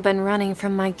also been running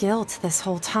from my guilt this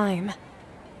whole time.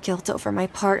 Guilt over my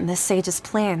part in the Sage's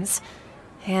plans,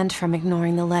 and from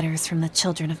ignoring the letters from the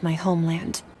children of my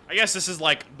homeland. I guess this is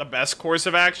like the best course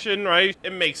of action, right?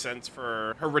 It makes sense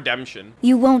for her redemption.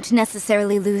 You won't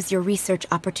necessarily lose your research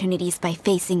opportunities by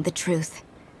facing the truth.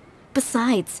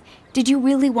 Besides, did you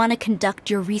really want to conduct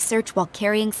your research while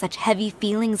carrying such heavy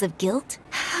feelings of guilt?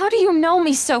 How do you know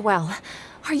me so well?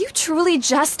 Are you truly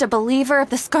just a believer of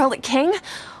the Scarlet King?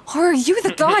 Or are you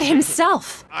the god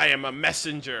himself? I am a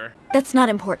messenger. That's not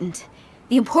important.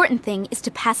 The important thing is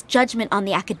to pass judgment on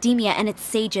the academia and its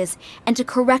sages, and to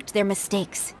correct their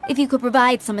mistakes. If you could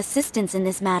provide some assistance in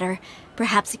this matter,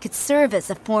 perhaps it could serve as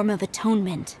a form of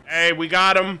atonement. Hey, we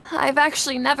got him. I've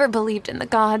actually never believed in the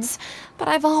gods, but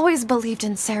I've always believed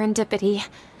in serendipity.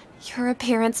 Your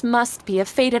appearance must be a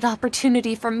fated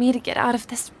opportunity for me to get out of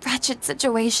this wretched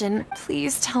situation.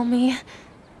 Please tell me,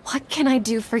 what can I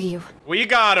do for you? We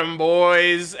got him,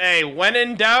 boys. Hey, when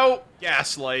in doubt,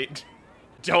 gaslight.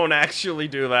 Don't actually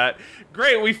do that.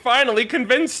 Great, we finally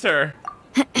convinced her.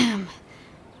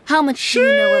 How much do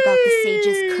you know about the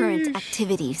sage's current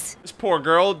activities? This poor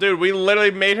girl, dude, we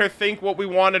literally made her think what we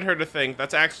wanted her to think.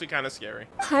 That's actually kind of scary.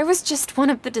 I was just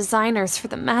one of the designers for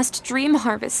the massed dream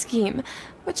harvest scheme,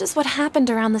 which is what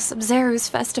happened around the Sumeru's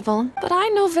festival, but I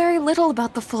know very little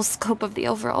about the full scope of the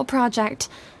overall project.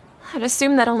 I'd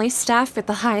assume that only staff with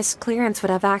the highest clearance would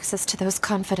have access to those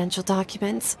confidential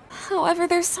documents. However,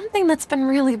 there's something that's been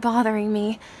really bothering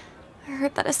me. I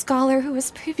heard that a scholar who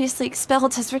was previously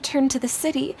expelled has returned to the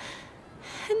city,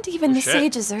 and even the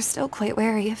sages are still quite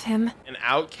wary of him. An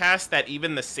outcast that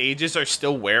even the sages are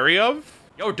still wary of?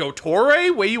 Yo,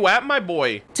 Dottore, where you at, my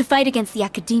boy? To fight against the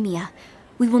academia,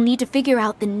 we will need to figure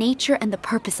out the nature and the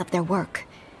purpose of their work.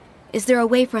 Is there a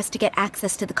way for us to get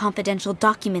access to the confidential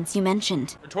documents you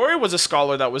mentioned? Dottore was a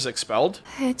scholar that was expelled.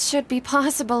 It should be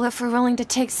possible if we're willing to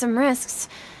take some risks.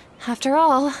 After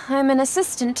all, I'm an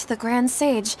assistant to the Grand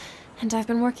Sage, and I've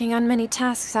been working on many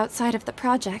tasks outside of the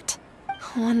project.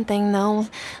 One thing, though,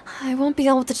 I won't be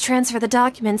able to transfer the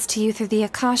documents to you through the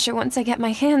Akasha once I get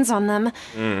my hands on them.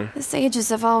 The sages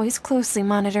have always closely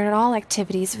monitored all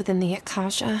activities within the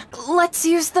Akasha. Let's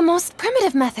use the most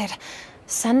primitive method.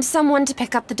 Send someone to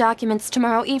pick up the documents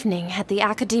tomorrow evening at the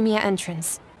Academia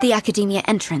entrance. The Academia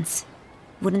entrance?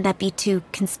 Wouldn't that be too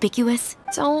conspicuous?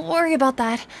 Don't worry about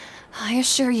that. I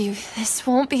assure you, this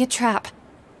won't be a trap.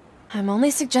 I'm only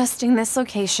suggesting this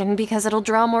location because it'll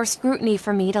draw more scrutiny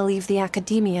for me to leave the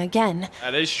Academia again.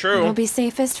 That is true. It'll be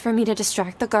safest for me to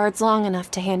distract the guards long enough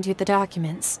to hand you the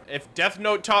documents. If Death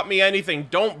Note taught me anything,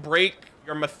 don't break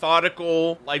your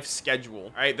methodical life schedule.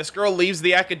 All right, this girl leaves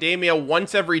the academia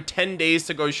once every 10 days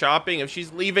to go shopping. If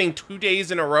she's leaving 2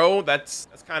 days in a row, that's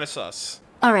kind of sus.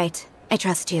 All right, I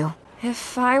trust you.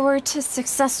 If I were to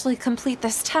successfully complete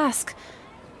this task,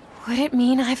 would it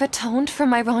mean I've atoned for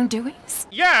my wrongdoings?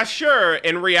 Yeah, sure.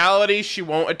 In reality, she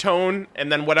won't atone,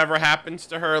 and then whatever happens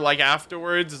to her, like,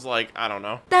 afterwards is like, I don't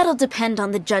know. That'll depend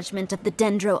on the judgment of the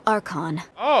Dendro Archon.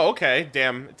 Oh, okay.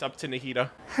 Damn, it's up to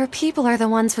Nahida. Her people are the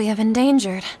ones we have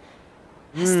endangered.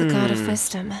 As the god of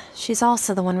wisdom, she's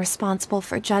also the one responsible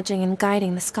for judging and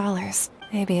guiding the scholars.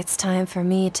 Maybe it's time for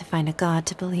me to find a god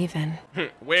to believe in.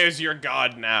 Where's your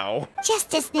god now?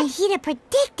 Just as Nahida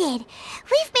predicted,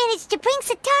 we've managed to bring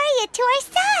Sataria to our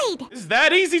side. It's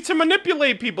that easy to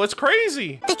manipulate people. It's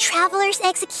crazy. The Traveler's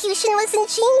execution was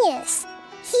ingenious.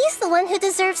 He's the one who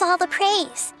deserves all the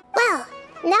praise. Well,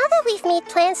 now that we've made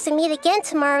plans to meet again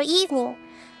tomorrow evening,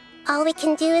 all we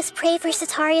can do is pray for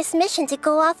Sataria's mission to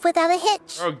go off without a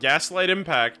hitch. Oh, gaslight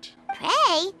impact.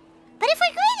 Pray? But if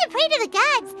we're going to pray to the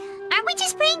gods, aren't we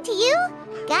just praying to you?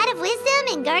 God of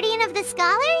wisdom and guardian of the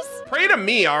scholars? Pray to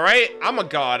me, all right? I'm a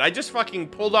god. I just fucking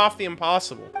pulled off the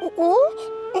impossible.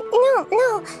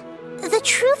 No. The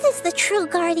truth is the true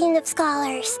guardian of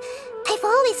scholars. I've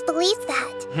always believed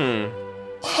that.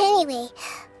 Anyway,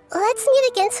 let's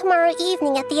meet again tomorrow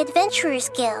evening at the Adventurers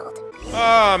Guild.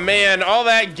 Oh, man, all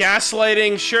that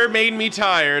gaslighting sure made me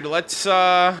tired. Let's,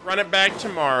 run it back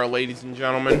tomorrow, ladies and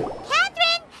gentlemen.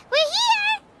 Catherine, we're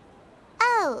here!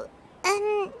 Oh,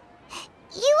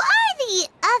 you are the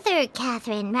other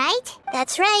Catherine, right?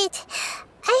 That's right.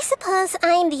 I suppose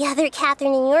I'm the other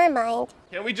Catherine in your mind.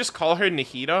 Can't we just call her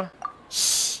Nahida?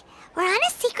 Shh! We're on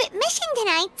a secret mission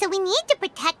tonight, so we need to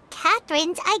protect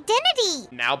Catherine's identity.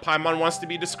 Now Paimon wants to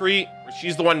be discreet? Or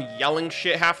she's the one yelling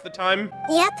shit half the time?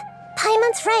 Yep,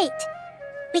 Paimon's right.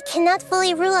 We cannot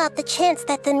fully rule out the chance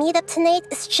that the meetup tonight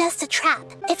is just a trap.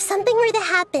 If something were to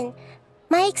happen,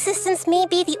 my existence may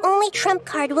be the only trump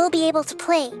card we'll be able to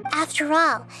play. After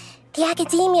all, the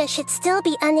academia should still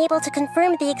be unable to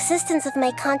confirm the existence of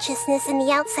my consciousness in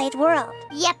the outside world.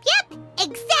 Yep,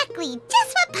 exactly.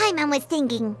 Just what Paimon was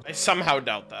thinking. I somehow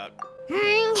doubt that.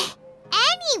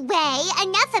 Anyway,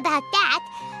 enough about that.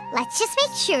 Let's just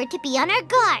make sure to be on our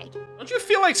guard. Don't you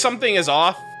feel like something is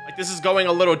off? Like this is going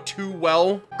a little too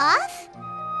well? Off?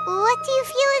 What do you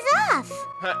feel is off?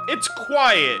 It's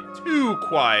quiet. Too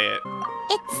quiet.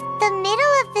 It's the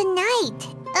middle of the night.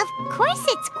 Of course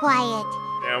it's quiet.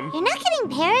 Damn. You're not getting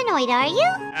paranoid, are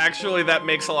you? Actually, that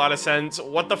makes a lot of sense.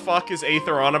 What the fuck is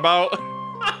Aether on about?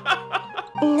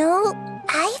 No,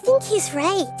 I think he's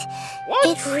right. What?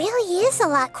 It really is a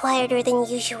lot quieter than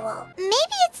usual.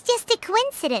 Maybe it's just a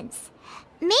coincidence.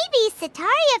 Maybe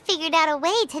Setaria figured out a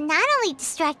way to not only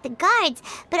distract the guards,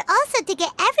 but also to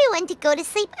get everyone to go to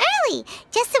sleep early,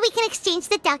 just so we can exchange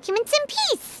the documents in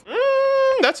peace.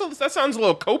 That sounds a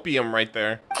little copium right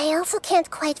there. I also can't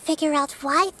quite figure out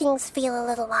why things feel a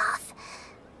little off.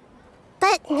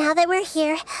 But now that we're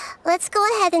here, let's go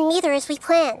ahead and meet her as we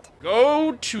planned.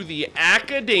 Go to the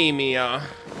Academia.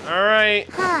 All right.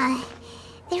 Huh.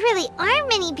 There really aren't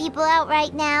many people out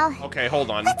right now. Okay,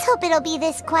 hold on. Let's hope it'll be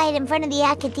this quiet in front of the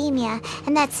Academia,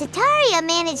 and that Setaria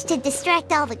managed to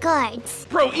distract all the guards.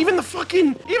 Bro, even the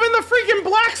freaking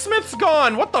blacksmith's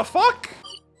gone. What the fuck?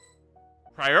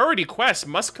 Priority quest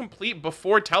must complete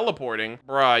before teleporting.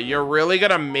 Bruh, you're really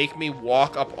gonna make me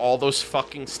walk up all those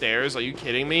fucking stairs? Are you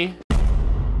kidding me?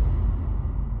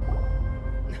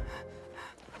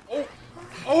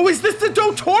 Oh, is this the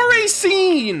Dottore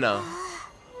scene?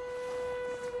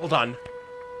 Hold on.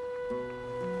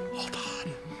 Hold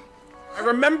on. I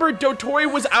remember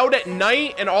Dottore was out at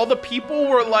night and all the people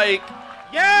were like,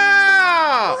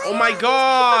 yeah! Oh my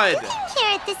god!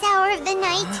 Here at this hour of the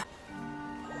night.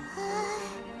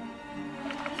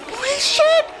 Holy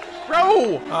shit!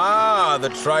 Bro! Ah, the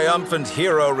triumphant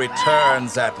hero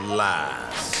returns at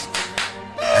last.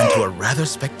 And to a rather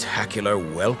spectacular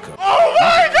welcome. Oh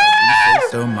my god! I say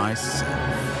so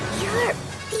myself. You're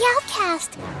the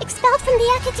outcast, expelled from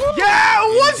the Academia. Yeah,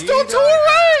 what's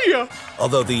Dottore?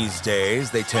 Although these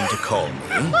days they tend to call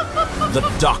me the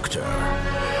Doctor.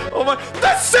 Oh my,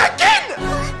 the second!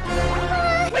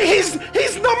 Wait,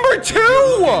 he's number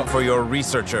 2! For your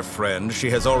researcher friend, she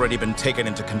has already been taken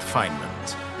into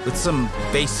confinement. With some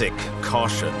basic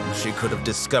caution, she could have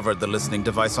discovered the listening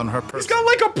device on her person. He's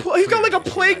got like a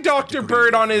plague doctor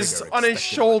bird on his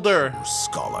shoulder.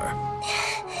 Scholar.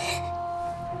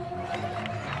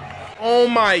 Oh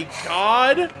my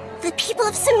god. The people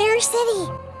of Sumeru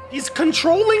City. He's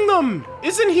controlling them,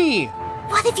 isn't he?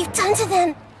 What have you done to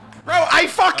them? Bro, I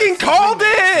fucking called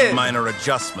it! Minor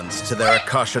adjustments to their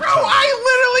Akasha. Bro,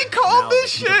 I literally called this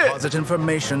shit! Deposit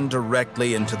information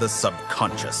directly into the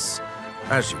subconscious.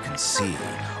 As you can see,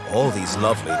 all these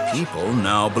lovely people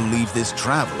now believe this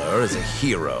traveler is a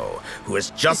hero who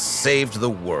has just saved the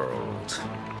world.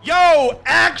 Yo,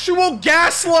 actual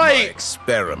gaslight! My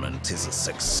experiment is a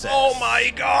success. Oh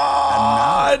my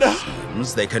god! And now it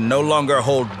seems they can no longer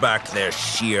hold back their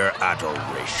sheer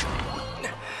adoration.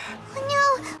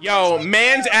 No. Yo,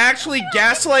 man's actually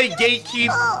gaslight gatekeep.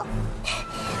 Oh.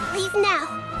 Leave now.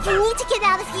 You need to get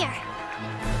out of here.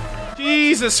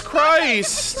 Jesus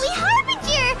Christ! Sweet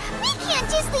Harbinger! We can't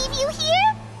just leave you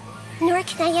here! Nor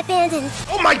can I abandon.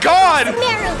 Oh my god!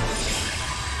 Sumeru!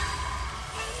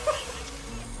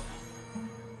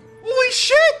 Holy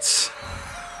shit!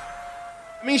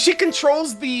 I mean, she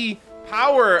controls the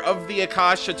power of the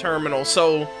Akasha terminal,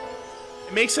 so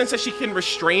it makes sense that she can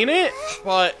restrain it,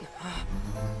 but...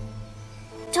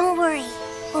 Don't worry.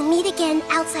 We'll meet again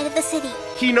outside of the city.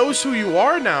 He knows who you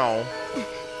are now.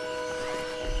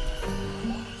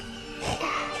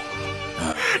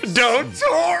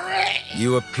 Dottore!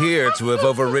 You appear to have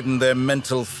overridden their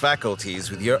mental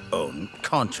faculties with your own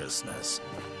consciousness.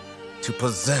 To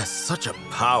possess such a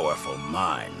powerful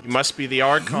mind, You must be the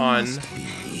Archon. you must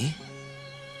be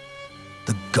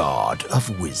the god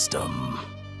of wisdom.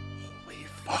 Holy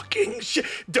fucking shit.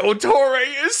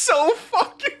 Dottore is so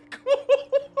fucking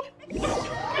cool.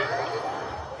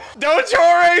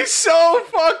 Dottore is so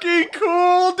fucking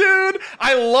cool, dude.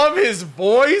 I love his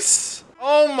voice.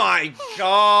 Oh my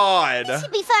god.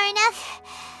 Should be far enough.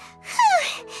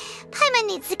 Whew. Paimon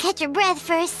needs to catch her breath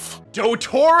first.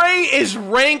 Dottore is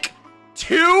rank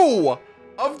 2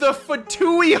 of the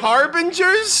Fatui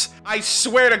Harbingers? I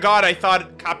swear to God, I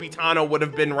thought Capitano would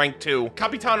have been rank 2.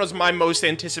 Capitano's my most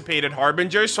anticipated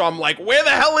Harbinger, so I'm like, where the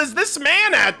hell is this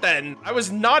man at then? I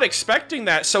was not expecting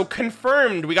that, so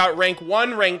confirmed. We got rank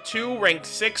 1, rank 2, rank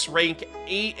 6, rank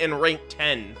 8, and rank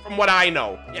 10, from what I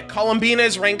know. Yeah, Columbina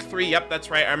is rank 3. Yep,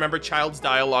 that's right. I remember Child's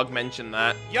Dialogue mentioned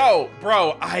that. Yo,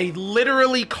 bro, I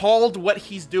literally called what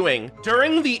he's doing.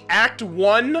 During the Act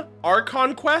 1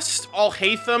 Archon quest,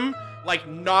 Al-Haytham like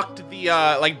knocked the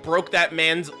like broke that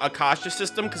man's Akasha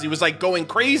system because he was like going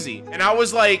crazy, and I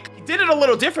was like, he did it a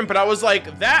little different, but I was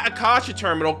like, that Akasha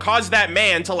terminal caused that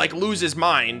man to like lose his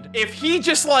mind. If he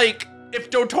just like If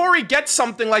Dottore gets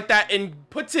something like that and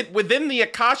puts it within the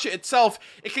Akasha itself,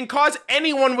 it can cause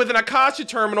anyone with an Akasha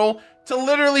terminal to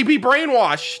literally be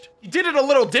brainwashed. He did it a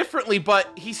little differently, but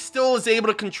he still is able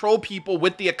to control people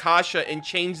with the Akasha and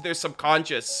change their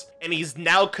subconscious. And he's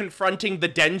now confronting the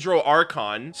Dendro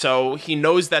Archon, so he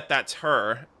knows that that's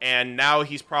her. And now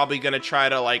he's probably gonna try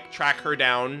to like track her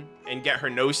down and get her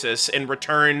gnosis, in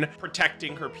return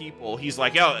protecting her people. He's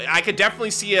like, yo, I could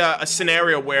definitely see a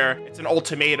scenario where it's an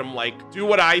ultimatum, like, do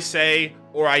what I say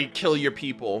or I kill your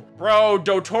people. Bro,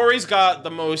 Dottore's got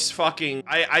the most fucking,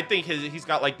 I think he's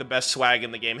got like the best swag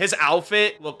in the game. His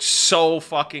outfit looks so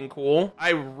fucking cool.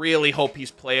 I really hope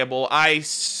he's playable. I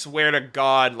swear to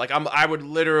God, like I would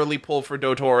literally pull for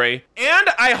Dottore. And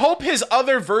I hope his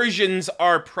other versions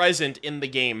are present in the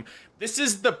game. This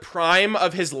is the prime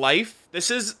of his life.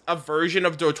 This is a version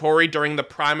of Dottore during the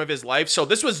prime of his life. So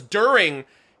this was during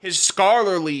his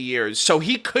scholarly years. So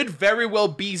he could very well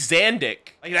be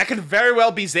Zandik. Like, that could very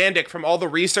well be Zandik from all the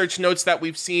research notes that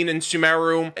we've seen in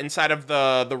Sumeru inside of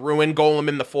the ruin golem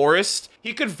in the forest.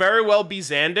 He could very well be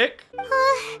Zandik.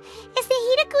 Is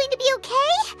Nahida going to be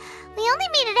okay? We only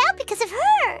made it out because of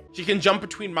her. She can jump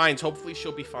between minds. Hopefully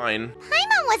she'll be fine.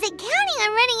 Paimon wasn't counting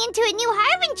on running into a new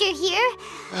Harbinger here,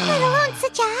 let alone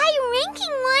such a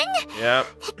high-ranking one. Yep.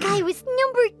 That guy was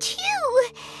number 2.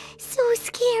 So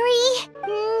scary.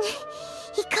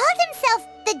 He called himself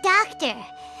the Doctor.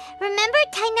 Remember,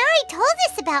 Tighnari told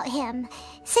us about him.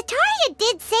 Sataria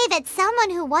did say that someone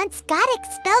who once got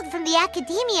expelled from the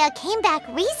academia came back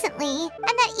recently, and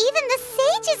that even the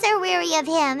sages are wary of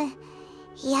him.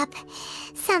 Yep.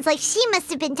 Sounds like she must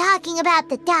have been talking about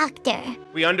the Doctor.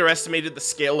 We underestimated the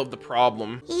scale of the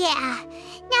problem. Yeah.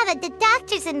 Now that the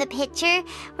Doctor's in the picture,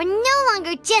 we're no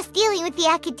longer just dealing with the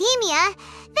academia.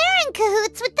 They're in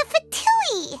cahoots with the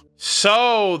Fatui.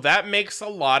 So that makes a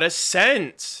lot of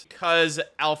sense, because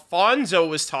Alfonso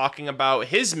was talking about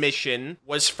his mission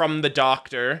was from the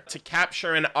Doctor to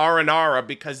capture an Aranara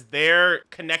because they're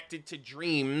connected to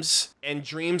dreams, and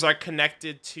dreams are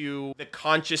connected to the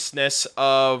consciousness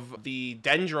of the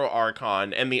Dendro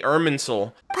Archon and the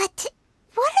Irminsul. But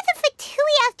what are the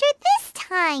Fatui after this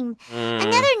time?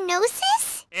 Another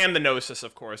Gnosis? And the Gnosis,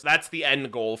 of course. That's the end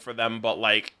goal for them, but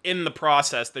like, in the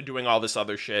process, they're doing all this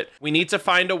other shit. We need to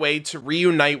find a way to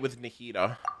reunite with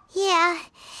Nahida. Yeah,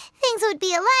 things would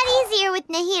be a lot easier with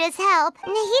Nahida's help.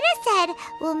 Nahida said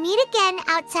we'll meet again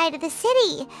outside of the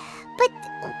city. But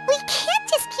we can't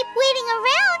just keep waiting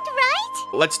around, right?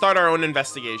 Let's start our own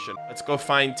investigation. Let's go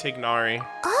find Tighnari.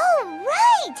 Oh,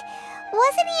 right!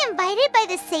 Wasn't he invited by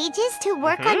the sages to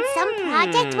work on some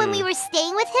project when we were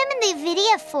staying with him in the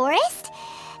Vidia forest?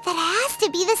 That has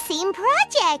to be the same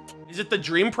project. Is it the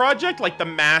Dream Project? Like the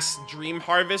mass dream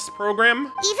harvest program?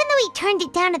 Even though he turned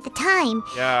it down at the time,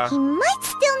 yeah, he might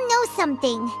still know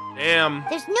something. Damn.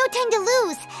 There's no time to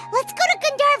lose. Let's go to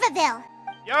Gandharvaville.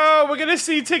 Yo, we're gonna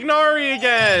see Tighnari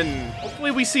again.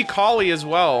 Hopefully we see Kali as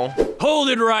well. Hold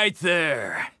it right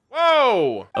there.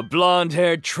 Whoa! A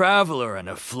blonde-haired traveler and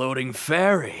a floating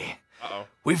fairy. Uh-oh.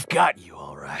 We've got you,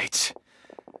 all right.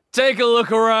 Take a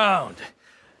look around.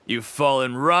 You've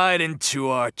fallen right into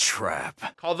our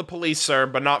trap. Call the police, sir,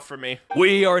 but not for me.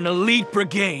 We are an elite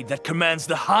brigade that commands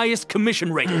the highest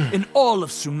commission rate in all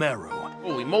of Sumeru.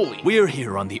 Holy moly. We're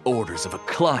here on the orders of a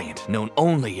client known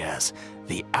only as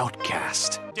the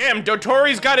Outcast. Damn,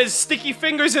 Dottore's got his sticky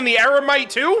fingers in the Eremite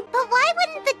too? But why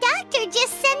wouldn't the Doctor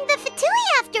just send the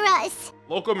Fatui after us?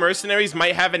 Local mercenaries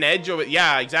might have an edge over...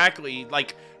 Yeah, exactly.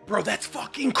 Like... Bro, that's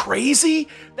fucking crazy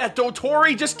that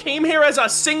Dottore just came here as a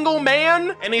single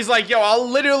man. And he's like, yo, I'll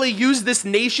literally use this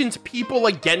nation's people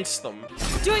against them.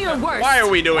 Do your worst. Why are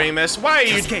we doing this? Why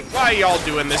are y'all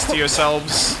doing this to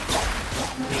yourselves?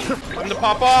 Time to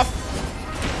pop off.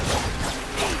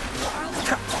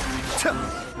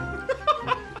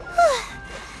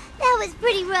 That was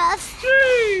pretty rough.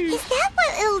 Jeez. Is that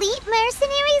what elite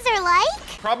mercenaries are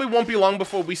like? Probably won't be long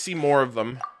before we see more of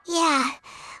them. Yeah.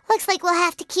 Looks like we'll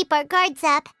have to keep our guards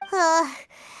up. Going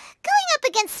up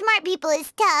against smart people is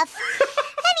tough.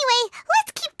 Anyway,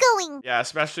 let's keep going. Yeah,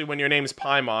 especially when your name's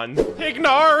Paimon.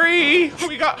 Tighnari!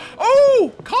 We got...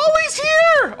 Oh! Kali's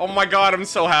here! Oh my god, I'm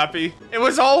so happy. It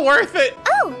was all worth it.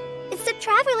 Oh, it's the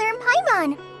Traveler and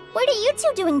Paimon. What are you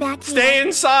two doing back here? Stay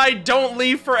inside. Don't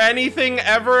leave for anything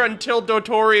ever until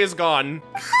Dottore is gone.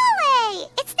 Kali!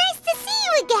 It's nice to see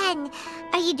you again.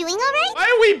 Are you doing all right? Why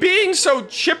are we being so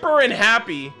chipper and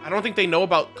happy? I don't think they know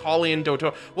about Kali and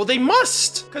Dottore. Well, they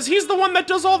must, because he's the one that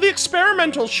does all the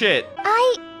experimental shit.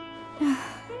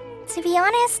 To be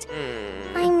honest,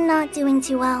 I'm not doing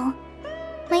too well.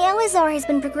 My Elazar has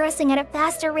been progressing at a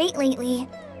faster rate lately.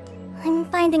 I'm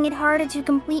finding it harder to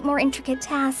complete more intricate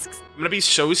tasks. I'm gonna be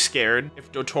so scared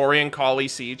if Dottore and Kali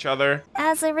see each other.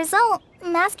 As a result,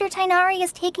 Master Tainari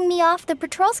is taking me off the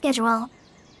patrol schedule.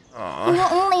 He will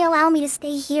only allow me to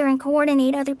stay here and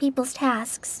coordinate other people's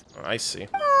tasks. Oh, I see.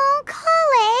 Oh,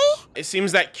 Kale! It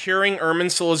seems that curing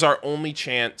Irminsul is our only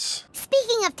chance.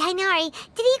 Speaking of Tainari,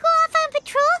 did he go off on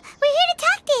patrol? We're here to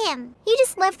talk to him. He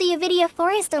just left the Avidia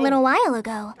forest a little while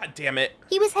ago. God damn it.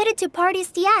 He was headed to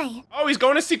Party's DI. Oh, he's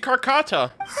going to see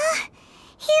Karkata.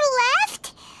 He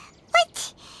left?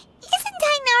 What? Isn't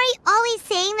Tainari always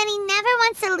saying that he never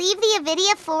wants to leave the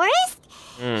Avidia forest?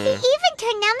 He even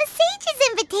turned down the sage's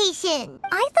invitation.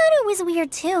 I thought it was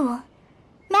weird too.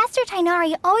 Master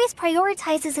Tainari always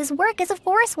prioritizes his work as a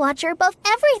forest watcher above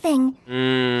everything.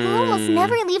 He almost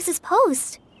never leaves his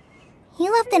post. He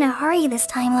left in a hurry this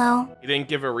time, though. You didn't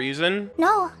give a reason?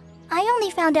 No, I only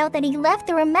found out that he left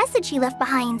through a message he left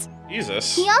behind.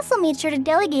 Jesus. He also made sure to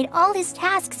delegate all his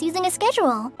tasks using a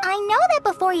schedule. I know that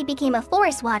before he became a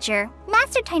forest watcher,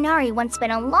 Master Tainari once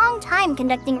spent a long time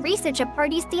conducting research at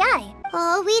Party's DI.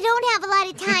 Oh, we don't have a lot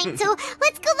of time, so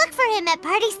let's go look for him at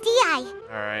Party's DI.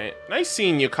 Alright. Nice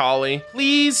seeing you, Kali.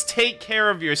 Please take care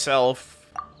of yourself.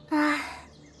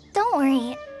 Don't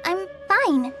worry. I'm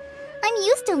fine. I'm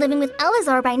used to living with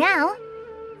Elazar by now.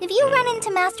 If you run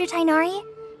into Master Tainari,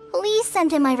 please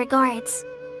send him my regards.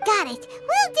 Got it.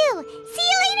 Will do. See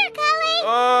you later, Kali.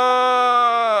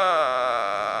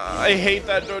 I hate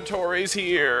that Dottore's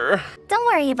here. Don't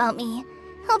worry about me.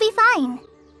 He'll be fine.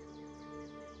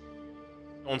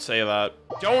 Don't say that.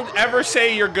 Don't ever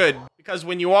say you're good, because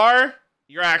when you are,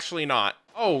 you're actually not.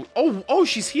 Oh,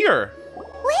 she's here.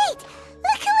 Wait,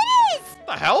 look who it is. What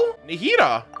the hell?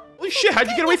 Nahida. Holy shit, how'd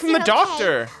you get away from the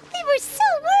doctor? We were so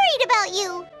worried about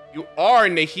you. You are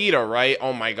Nahida, right?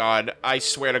 Oh my god. I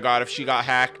swear to god if she got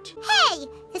hacked. Hey,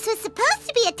 this was supposed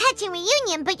to be a touching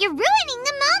reunion, but you're ruining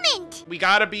the moment. We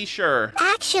gotta be sure.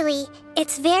 Actually,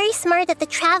 it's very smart of the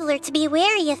Traveler to be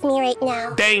wary of me right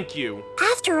now. Thank you.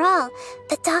 After all,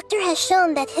 the Doctor has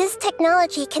shown that his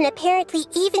technology can apparently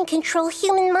even control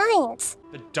human minds.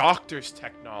 The Doctor's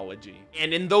technology.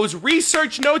 And in those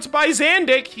research notes by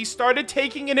Zandik, he started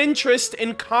taking an interest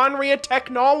in Conria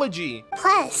technology.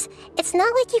 Plus, it's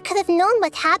not like you could have known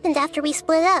what happened after we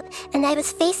split up and I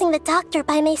was facing the Doctor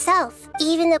by myself.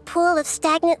 Even a pool of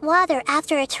stagnant water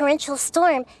after a torrential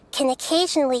storm can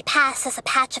occasionally pass as a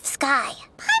patch of sky.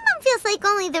 Paimon feels like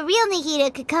only the real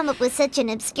Nahida could come up with such an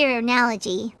obscure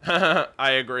analogy.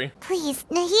 I agree. Please,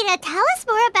 Nahida, tell us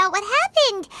more about what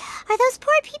happened. Are those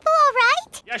poor people all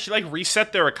right? Yeah, she like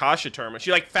reset their Akasha terminal.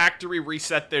 She like factory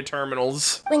reset their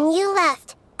terminals. When you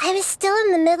left, I was still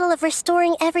in the middle of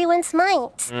restoring everyone's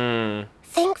minds.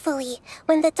 Thankfully,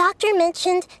 when the Doctor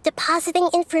mentioned depositing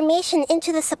information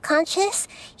into the subconscious,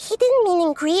 he didn't mean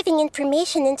engraving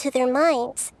information into their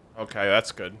minds. Okay,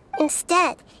 that's good.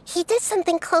 Instead, he did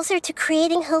something closer to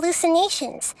creating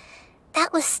hallucinations.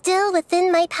 That was still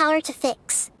within my power to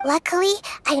fix. Luckily,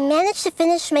 I managed to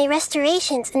finish my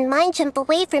restorations and mind jump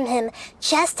away from him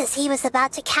just as he was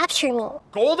about to capture me.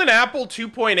 Golden Apple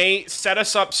 2.8 set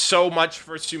us up so much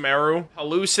for Sumeru.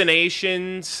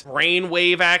 Hallucinations,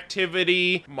 brainwave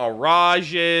activity,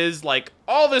 mirages, like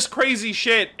all this crazy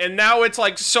shit, and now it's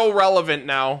like so relevant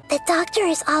now. The Doctor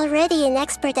is already an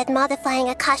expert at modifying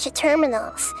Akasha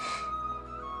terminals.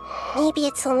 Maybe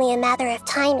it's only a matter of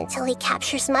time until he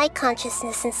captures my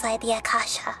consciousness inside the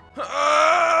Akasha.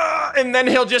 And then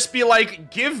he'll just be like,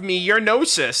 give me your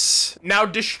gnosis. Now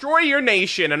destroy your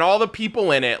nation and all the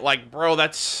people in it. Like, bro,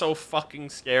 that's so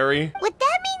fucking scary. Would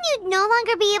that mean you'd no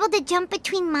longer be able to jump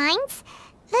between minds?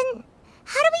 Then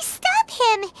how do we stop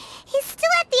him? He's still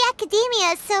at the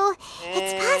academia, so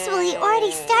it's possible he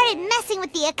already started messing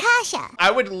with the Akasha.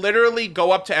 I would literally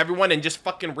go up to everyone and just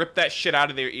fucking rip that shit out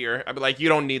of their ear. I'd be like, you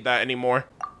don't need that anymore.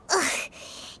 Ugh, it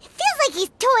feels like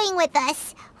he's toying with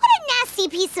us. What a nasty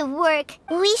piece of work.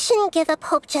 We shouldn't give up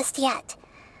hope just yet.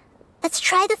 Let's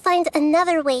try to find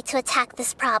another way to attack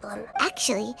this problem.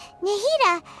 Actually,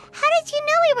 Nahida, how did you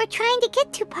know we were trying to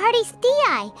get to Party's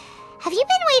DI? Have you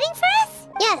been waiting for us?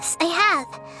 Yes, I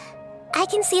have. I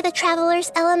can see the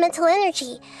Traveler's elemental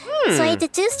energy, so I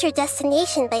deduced your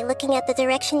destination by looking at the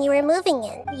direction you were moving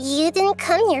in. You didn't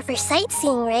come here for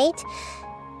sightseeing, right?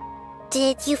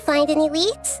 Did you find any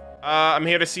leads? I'm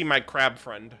here to see my crab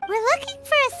friend. We're looking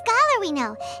for a scholar we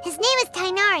know. His name is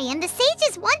Tainari, and the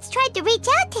sages once tried to reach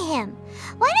out to him.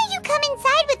 Why don't you come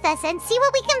inside with us and see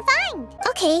what we can find?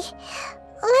 Okay.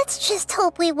 Let's just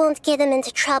hope we won't get him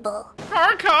into trouble.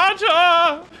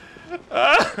 Karkata!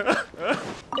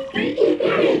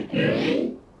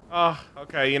 Oh,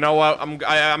 okay, you know what?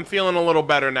 I'm feeling a little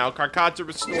better now. Karkata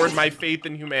restored my faith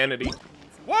in humanity.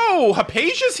 Whoa,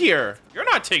 Hypatia's here. You're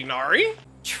not Tignari.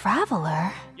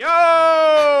 Traveler?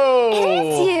 Yo!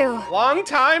 It's you. Long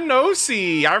time no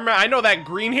see. I know that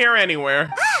green hair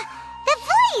anywhere. Ah, the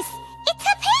voice! It's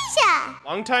Hypatia!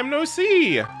 Long time no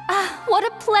see. What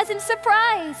a pleasant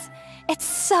surprise. It's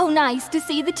so nice to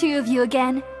see the two of you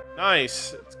again.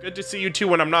 Nice. It's good to see you too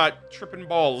when I'm not tripping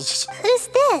balls. Who's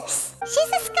this?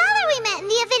 She's a scholar we met in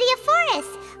the Avidia Forest.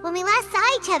 When we last saw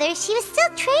each other, she was still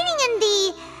training in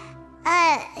the...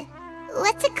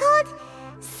 what's it called?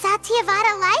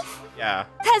 Satyavada life? Yeah.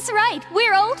 That's right,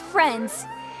 we're old friends.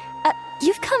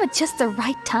 You've come at just the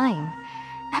right time.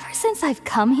 Ever since I've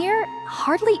come here,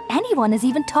 hardly anyone has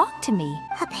even talked to me.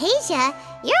 Hypatia,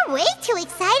 you're way too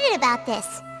excited about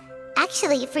this.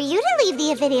 Actually, for you to leave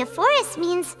the Avidia Forest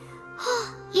means...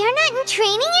 you're not in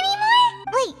training anymore?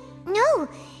 Wait, no.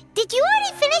 Did you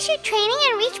already finish your training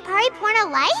and reach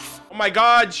Pariporna life? Oh my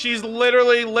god, she's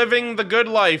literally living the good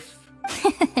life.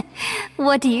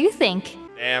 What do you think?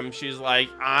 Damn, she's like,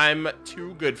 I'm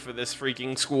too good for this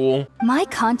freaking school. My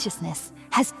consciousness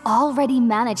has already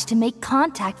managed to make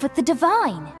contact with the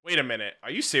divine. Wait a minute, are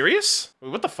you serious?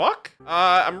 Wait, what the fuck?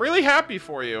 I'm really happy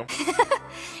for you.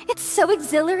 It's so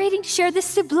exhilarating to share this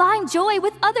sublime joy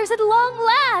with others at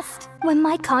long last. When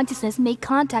my consciousness made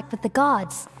contact with the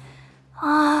gods.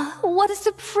 What a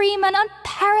supreme and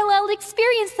unparalleled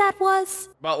experience that was.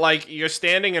 But like, you're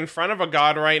standing in front of a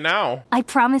god right now. I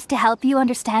promise to help you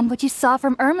understand what you saw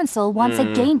from Irminsul once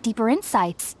I gained deeper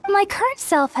insights. My current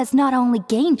self has not only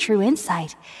gained true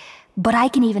insight, but I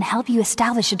can even help you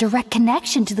establish a direct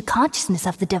connection to the consciousness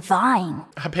of the divine.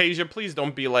 Hypatia, please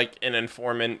don't be like an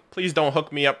informant. Please don't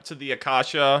hook me up to the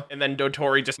Akasha, and then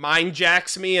Dottore just mind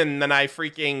jacks me, and then I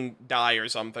freaking die or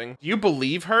something. Do you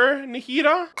believe her,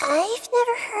 Nihira? I've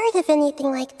never heard of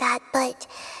anything like that, but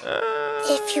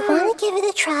if you want to give it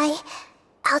a try,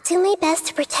 I'll do my best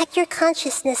to protect your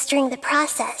consciousness during the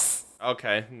process.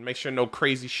 Okay, make sure no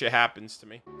crazy shit happens to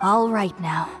me. All right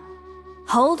now.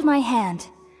 Hold my hand.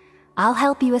 I'll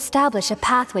help you establish a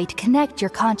pathway to connect your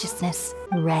consciousness.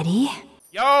 Ready?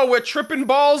 Yo, we're tripping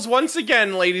balls once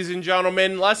again, ladies and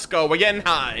gentlemen. Let's go. We're getting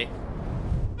high.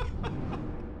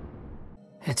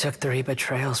 It took 3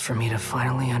 betrayals for me to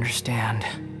finally understand.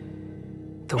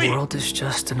 The world is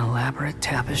just an elaborate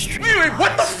tapestry. Wait,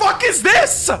 what the fuck is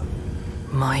this?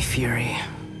 My fury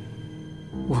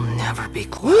will never be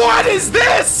closed. What is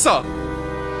this?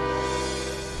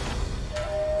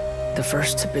 The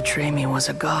first to betray me was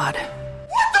a god.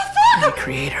 What the fuck? My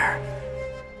creator.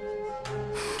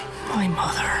 My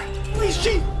mother. Wait,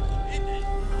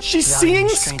 she's seeing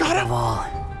Scott of all.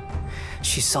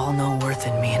 She saw no worth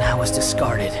in me and I was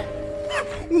discarded.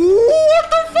 What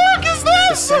the fuck is this?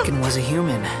 The second was a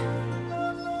human.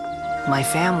 My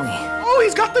family. Oh,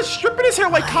 he's got the strip in his hair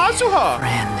like Kazuha.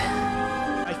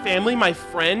 Friend. My family, my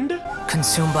friend?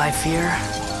 Consumed by fear,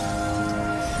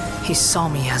 he saw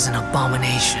me as an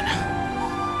abomination.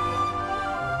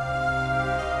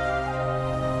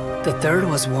 The third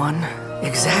was one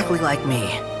exactly like me.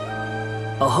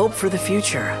 A hope for the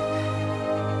future.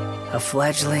 A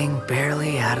fledgling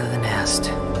barely out of the nest.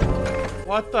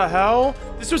 What the hell?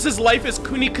 This was his life as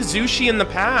Kunikazushi in the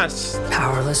past.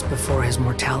 Powerless before his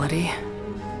mortality,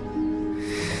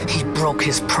 he broke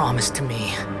his promise to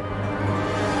me.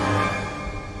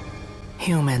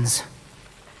 Humans,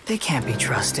 they can't be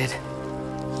trusted.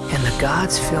 And the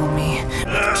gods fill me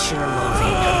with sheer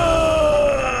loathing.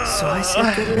 So I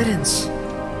said good riddance.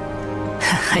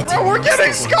 Bro, we're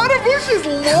getting Scottabushi's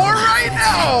lore right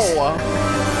now!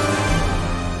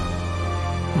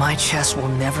 My chest will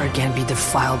never again be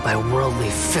defiled by worldly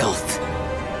filth.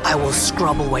 I will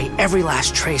scrub away every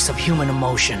last trace of human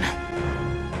emotion.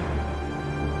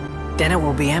 Then it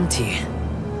will be empty,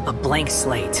 a blank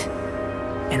slate,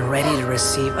 and ready to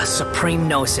receive a supreme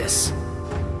gnosis.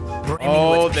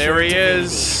 Oh, there he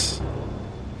is.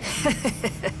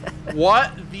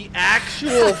 What the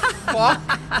actual fuck?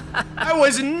 I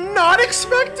was not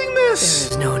expecting this.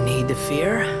 There is no need to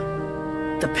fear.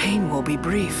 The pain will be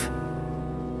brief.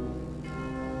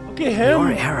 Look at him.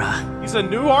 Your era. He's a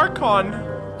new Archon.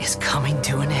 Is coming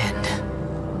to an end.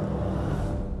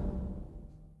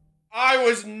 I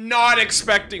was not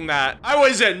expecting that. I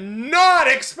was not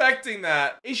expecting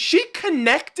that. Is she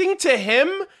connecting to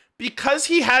him because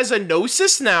he has a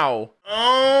gnosis now?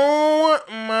 Oh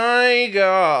my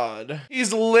god.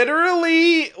 He's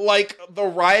literally like the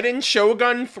Raiden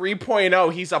Shogun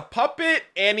 3.0. He's a puppet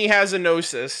and he has a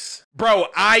gnosis. Bro,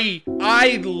 I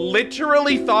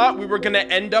literally thought we were gonna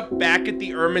end up back at the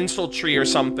Irminsul tree or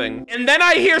something. And then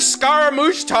I hear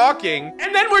Scaramouche talking,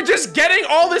 and then we're just getting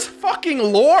all this fucking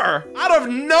lore out of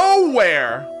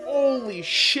nowhere. Holy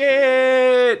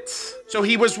shit. So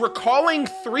he was recalling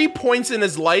 3 points in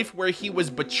his life where he was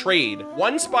betrayed.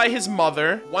 Once by his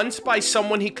mother, once by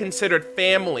someone he considered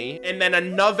family, and then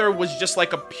another was just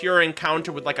like a pure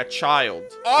encounter with like a child.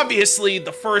 Obviously,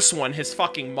 the first one, his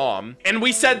fucking mom. And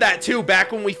we said that too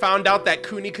back when we found out that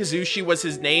Kuni Kazushi was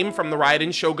his name from the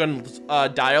Raiden Shogun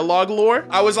dialogue lore.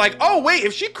 I was like, oh wait,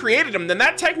 if she created him, then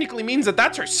that technically means that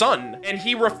that's her son. And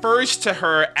he refers to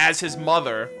her as his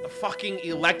mother, the fucking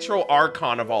Electro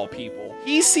Archon of all people.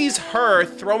 He sees her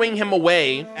throwing him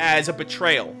away as a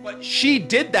betrayal, but she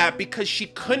did that because she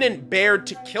couldn't bear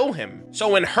to kill him.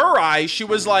 So in her eyes, she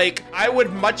was like, I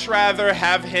would much rather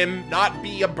have him not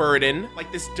be a burden,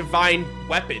 like this divine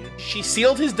weapon. She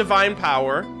sealed his divine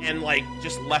power and like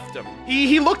just left him.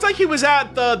 He looked like he was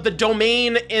at the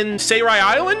domain in Seirai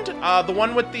Island, the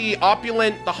one with the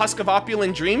Husk of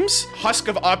Opulent Dreams. Husk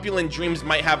of Opulent Dreams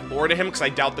might have lore to him because I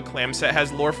doubt the clam set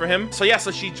has lore for him. So yeah, so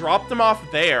she dropped him off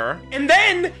there. And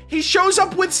then he shows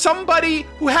up with somebody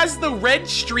who has the red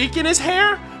streak in his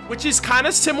hair, which is kind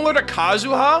of similar to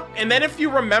Kazuha. And then if you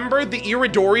remember the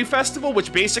Iridori Festival,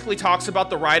 which basically talks about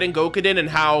the Raiden Gokuden and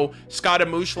how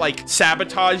Scaramouche like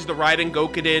sabotaged the Raiden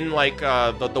Gokuden, like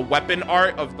the weapon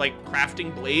art of like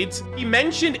crafting blades. He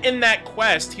mentioned in that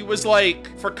quest, he was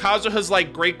like, for Kazuha's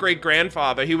like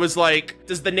great-great-grandfather, he was like,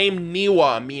 does the name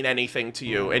Niwa mean anything to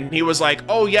you? And he was like,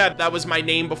 oh yeah, that was my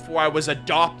name before I was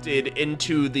adopted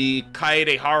into the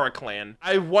Kaedehara clan.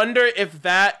 I wonder if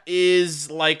that is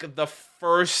like the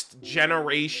first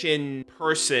generation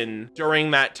person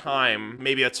during that time.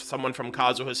 Maybe that's someone from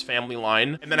Kazuha's family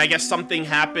line. And then I guess something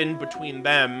happened between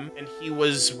them and he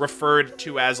was referred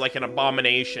to as like an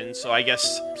abomination. So I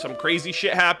guess some crazy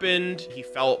shit happened. He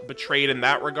felt betrayed in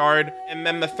that regard. And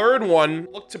then the third one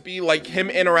looked to be like him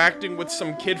interacting with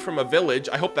some kid from a village.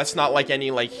 I hope that's not like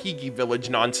any like Higi village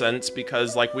nonsense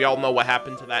because like we all know what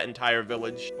happened to that entire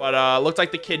village. But looked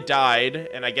like the kid died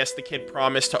and I guess the kid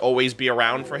promised to always be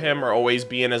around for him or always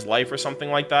be in his life or something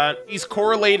like that. He's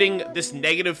correlating this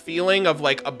negative feeling of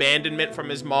like abandonment from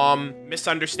his mom,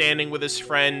 misunderstanding with his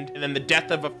friend, and then the death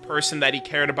of a person that he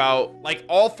cared about. Like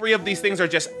all 3 of these things are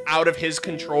just out of his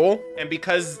control. And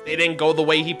because they didn't go the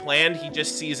way he planned, he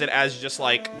just sees it as just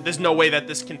like, there's no way that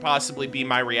this can possibly be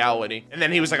my reality. And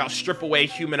then he was like, I'll strip away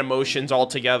human emotions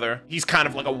altogether. He's kind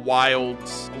of like a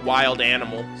wild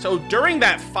animal. So during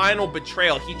that final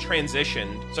betrayal, he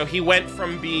transitioned. So he went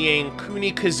from being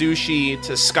Kuni Kazushi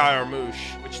to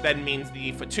Scaramouche, which then means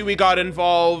the Fatui got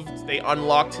involved. They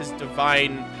unlocked his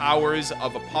divine powers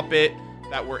of a puppet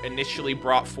that were initially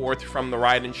brought forth from the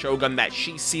Raiden Shogun that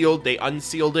she sealed. They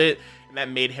unsealed it, and that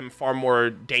made him far more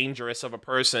dangerous of a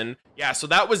person. Yeah, so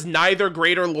that was neither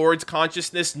Greater Lord's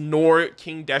consciousness nor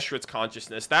King Deshret's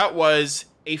consciousness. That was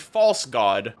a false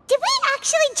god. Did we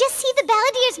actually just see the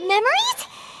Balladeer's memories?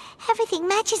 Everything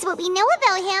matches what we know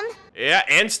about him. Yeah,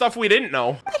 and stuff we didn't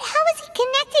know. But how is he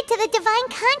connected to the divine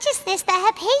consciousness that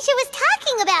Hypatia was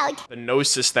talking about? The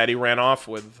gnosis that he ran off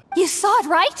with. You saw it,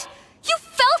 right? You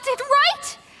felt it,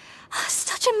 right?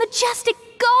 Such a majestic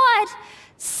god!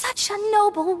 Such a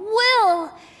noble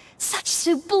will! Such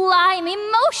sublime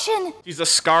emotion! He's a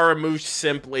Scaramouche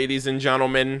simp, ladies and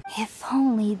gentlemen. If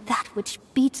only that which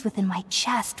beats within my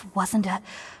chest wasn't a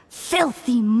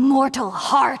filthy mortal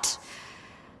heart.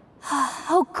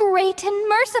 Oh, great and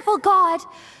merciful God,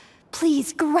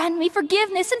 please grant me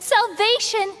forgiveness and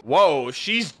salvation. Whoa,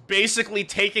 she's basically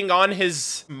taking on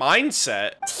his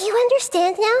mindset. Do you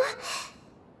understand now?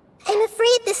 I'm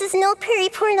afraid this is no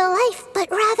Paripurna life, but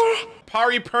rather...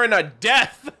 Paripurna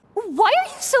death! Why are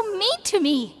you so mean to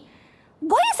me?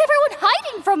 Why is everyone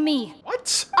hiding from me?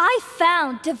 What? I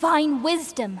found divine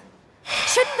wisdom.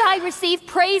 Shouldn't I receive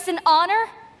praise and honor?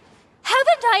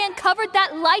 Haven't I uncovered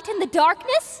that light in the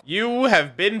darkness? You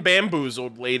have been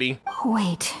bamboozled, lady.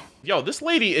 Wait. Yo, this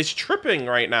lady is tripping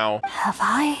right now. Have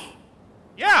I?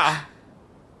 Yeah.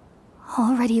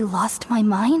 Already lost my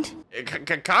mind?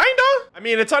 Kinda? I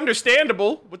mean, it's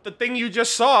understandable with the thing you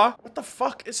just saw. What the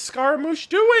fuck is Scaramouche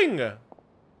doing? Wait,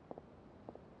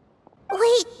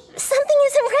 something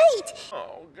isn't right.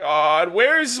 Oh god,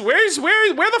 where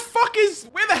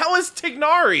the hell is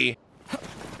Tignari?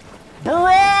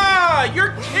 Bruh,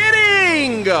 you're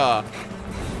kidding!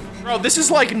 Bro, this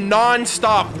is like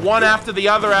non-stop, one after the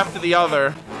other after the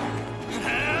other.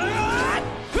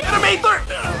 Animator!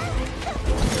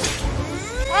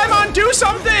 I'm on, do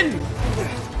something!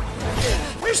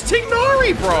 Where's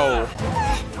Tignari, bro?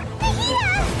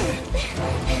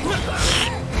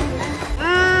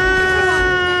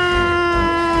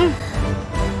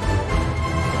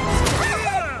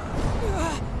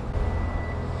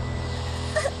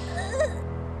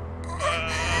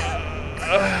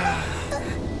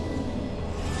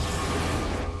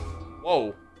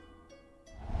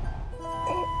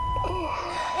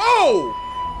 Whoa!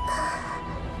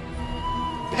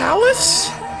 Palace?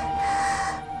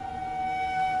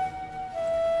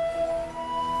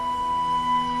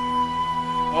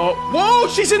 Oh, whoa,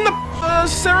 she's in the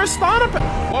Sarastana.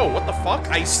 Whoa, what the fuck?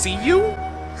 I see you?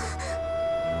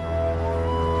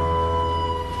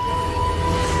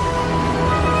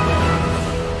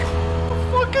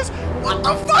 What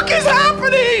the fuck is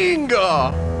happening?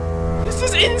 This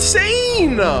is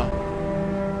insane.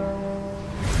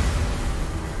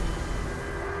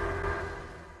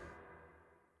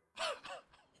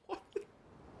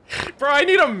 Bro, I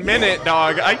need a minute,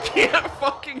 dog. I can't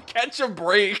fucking catch a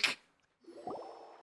break.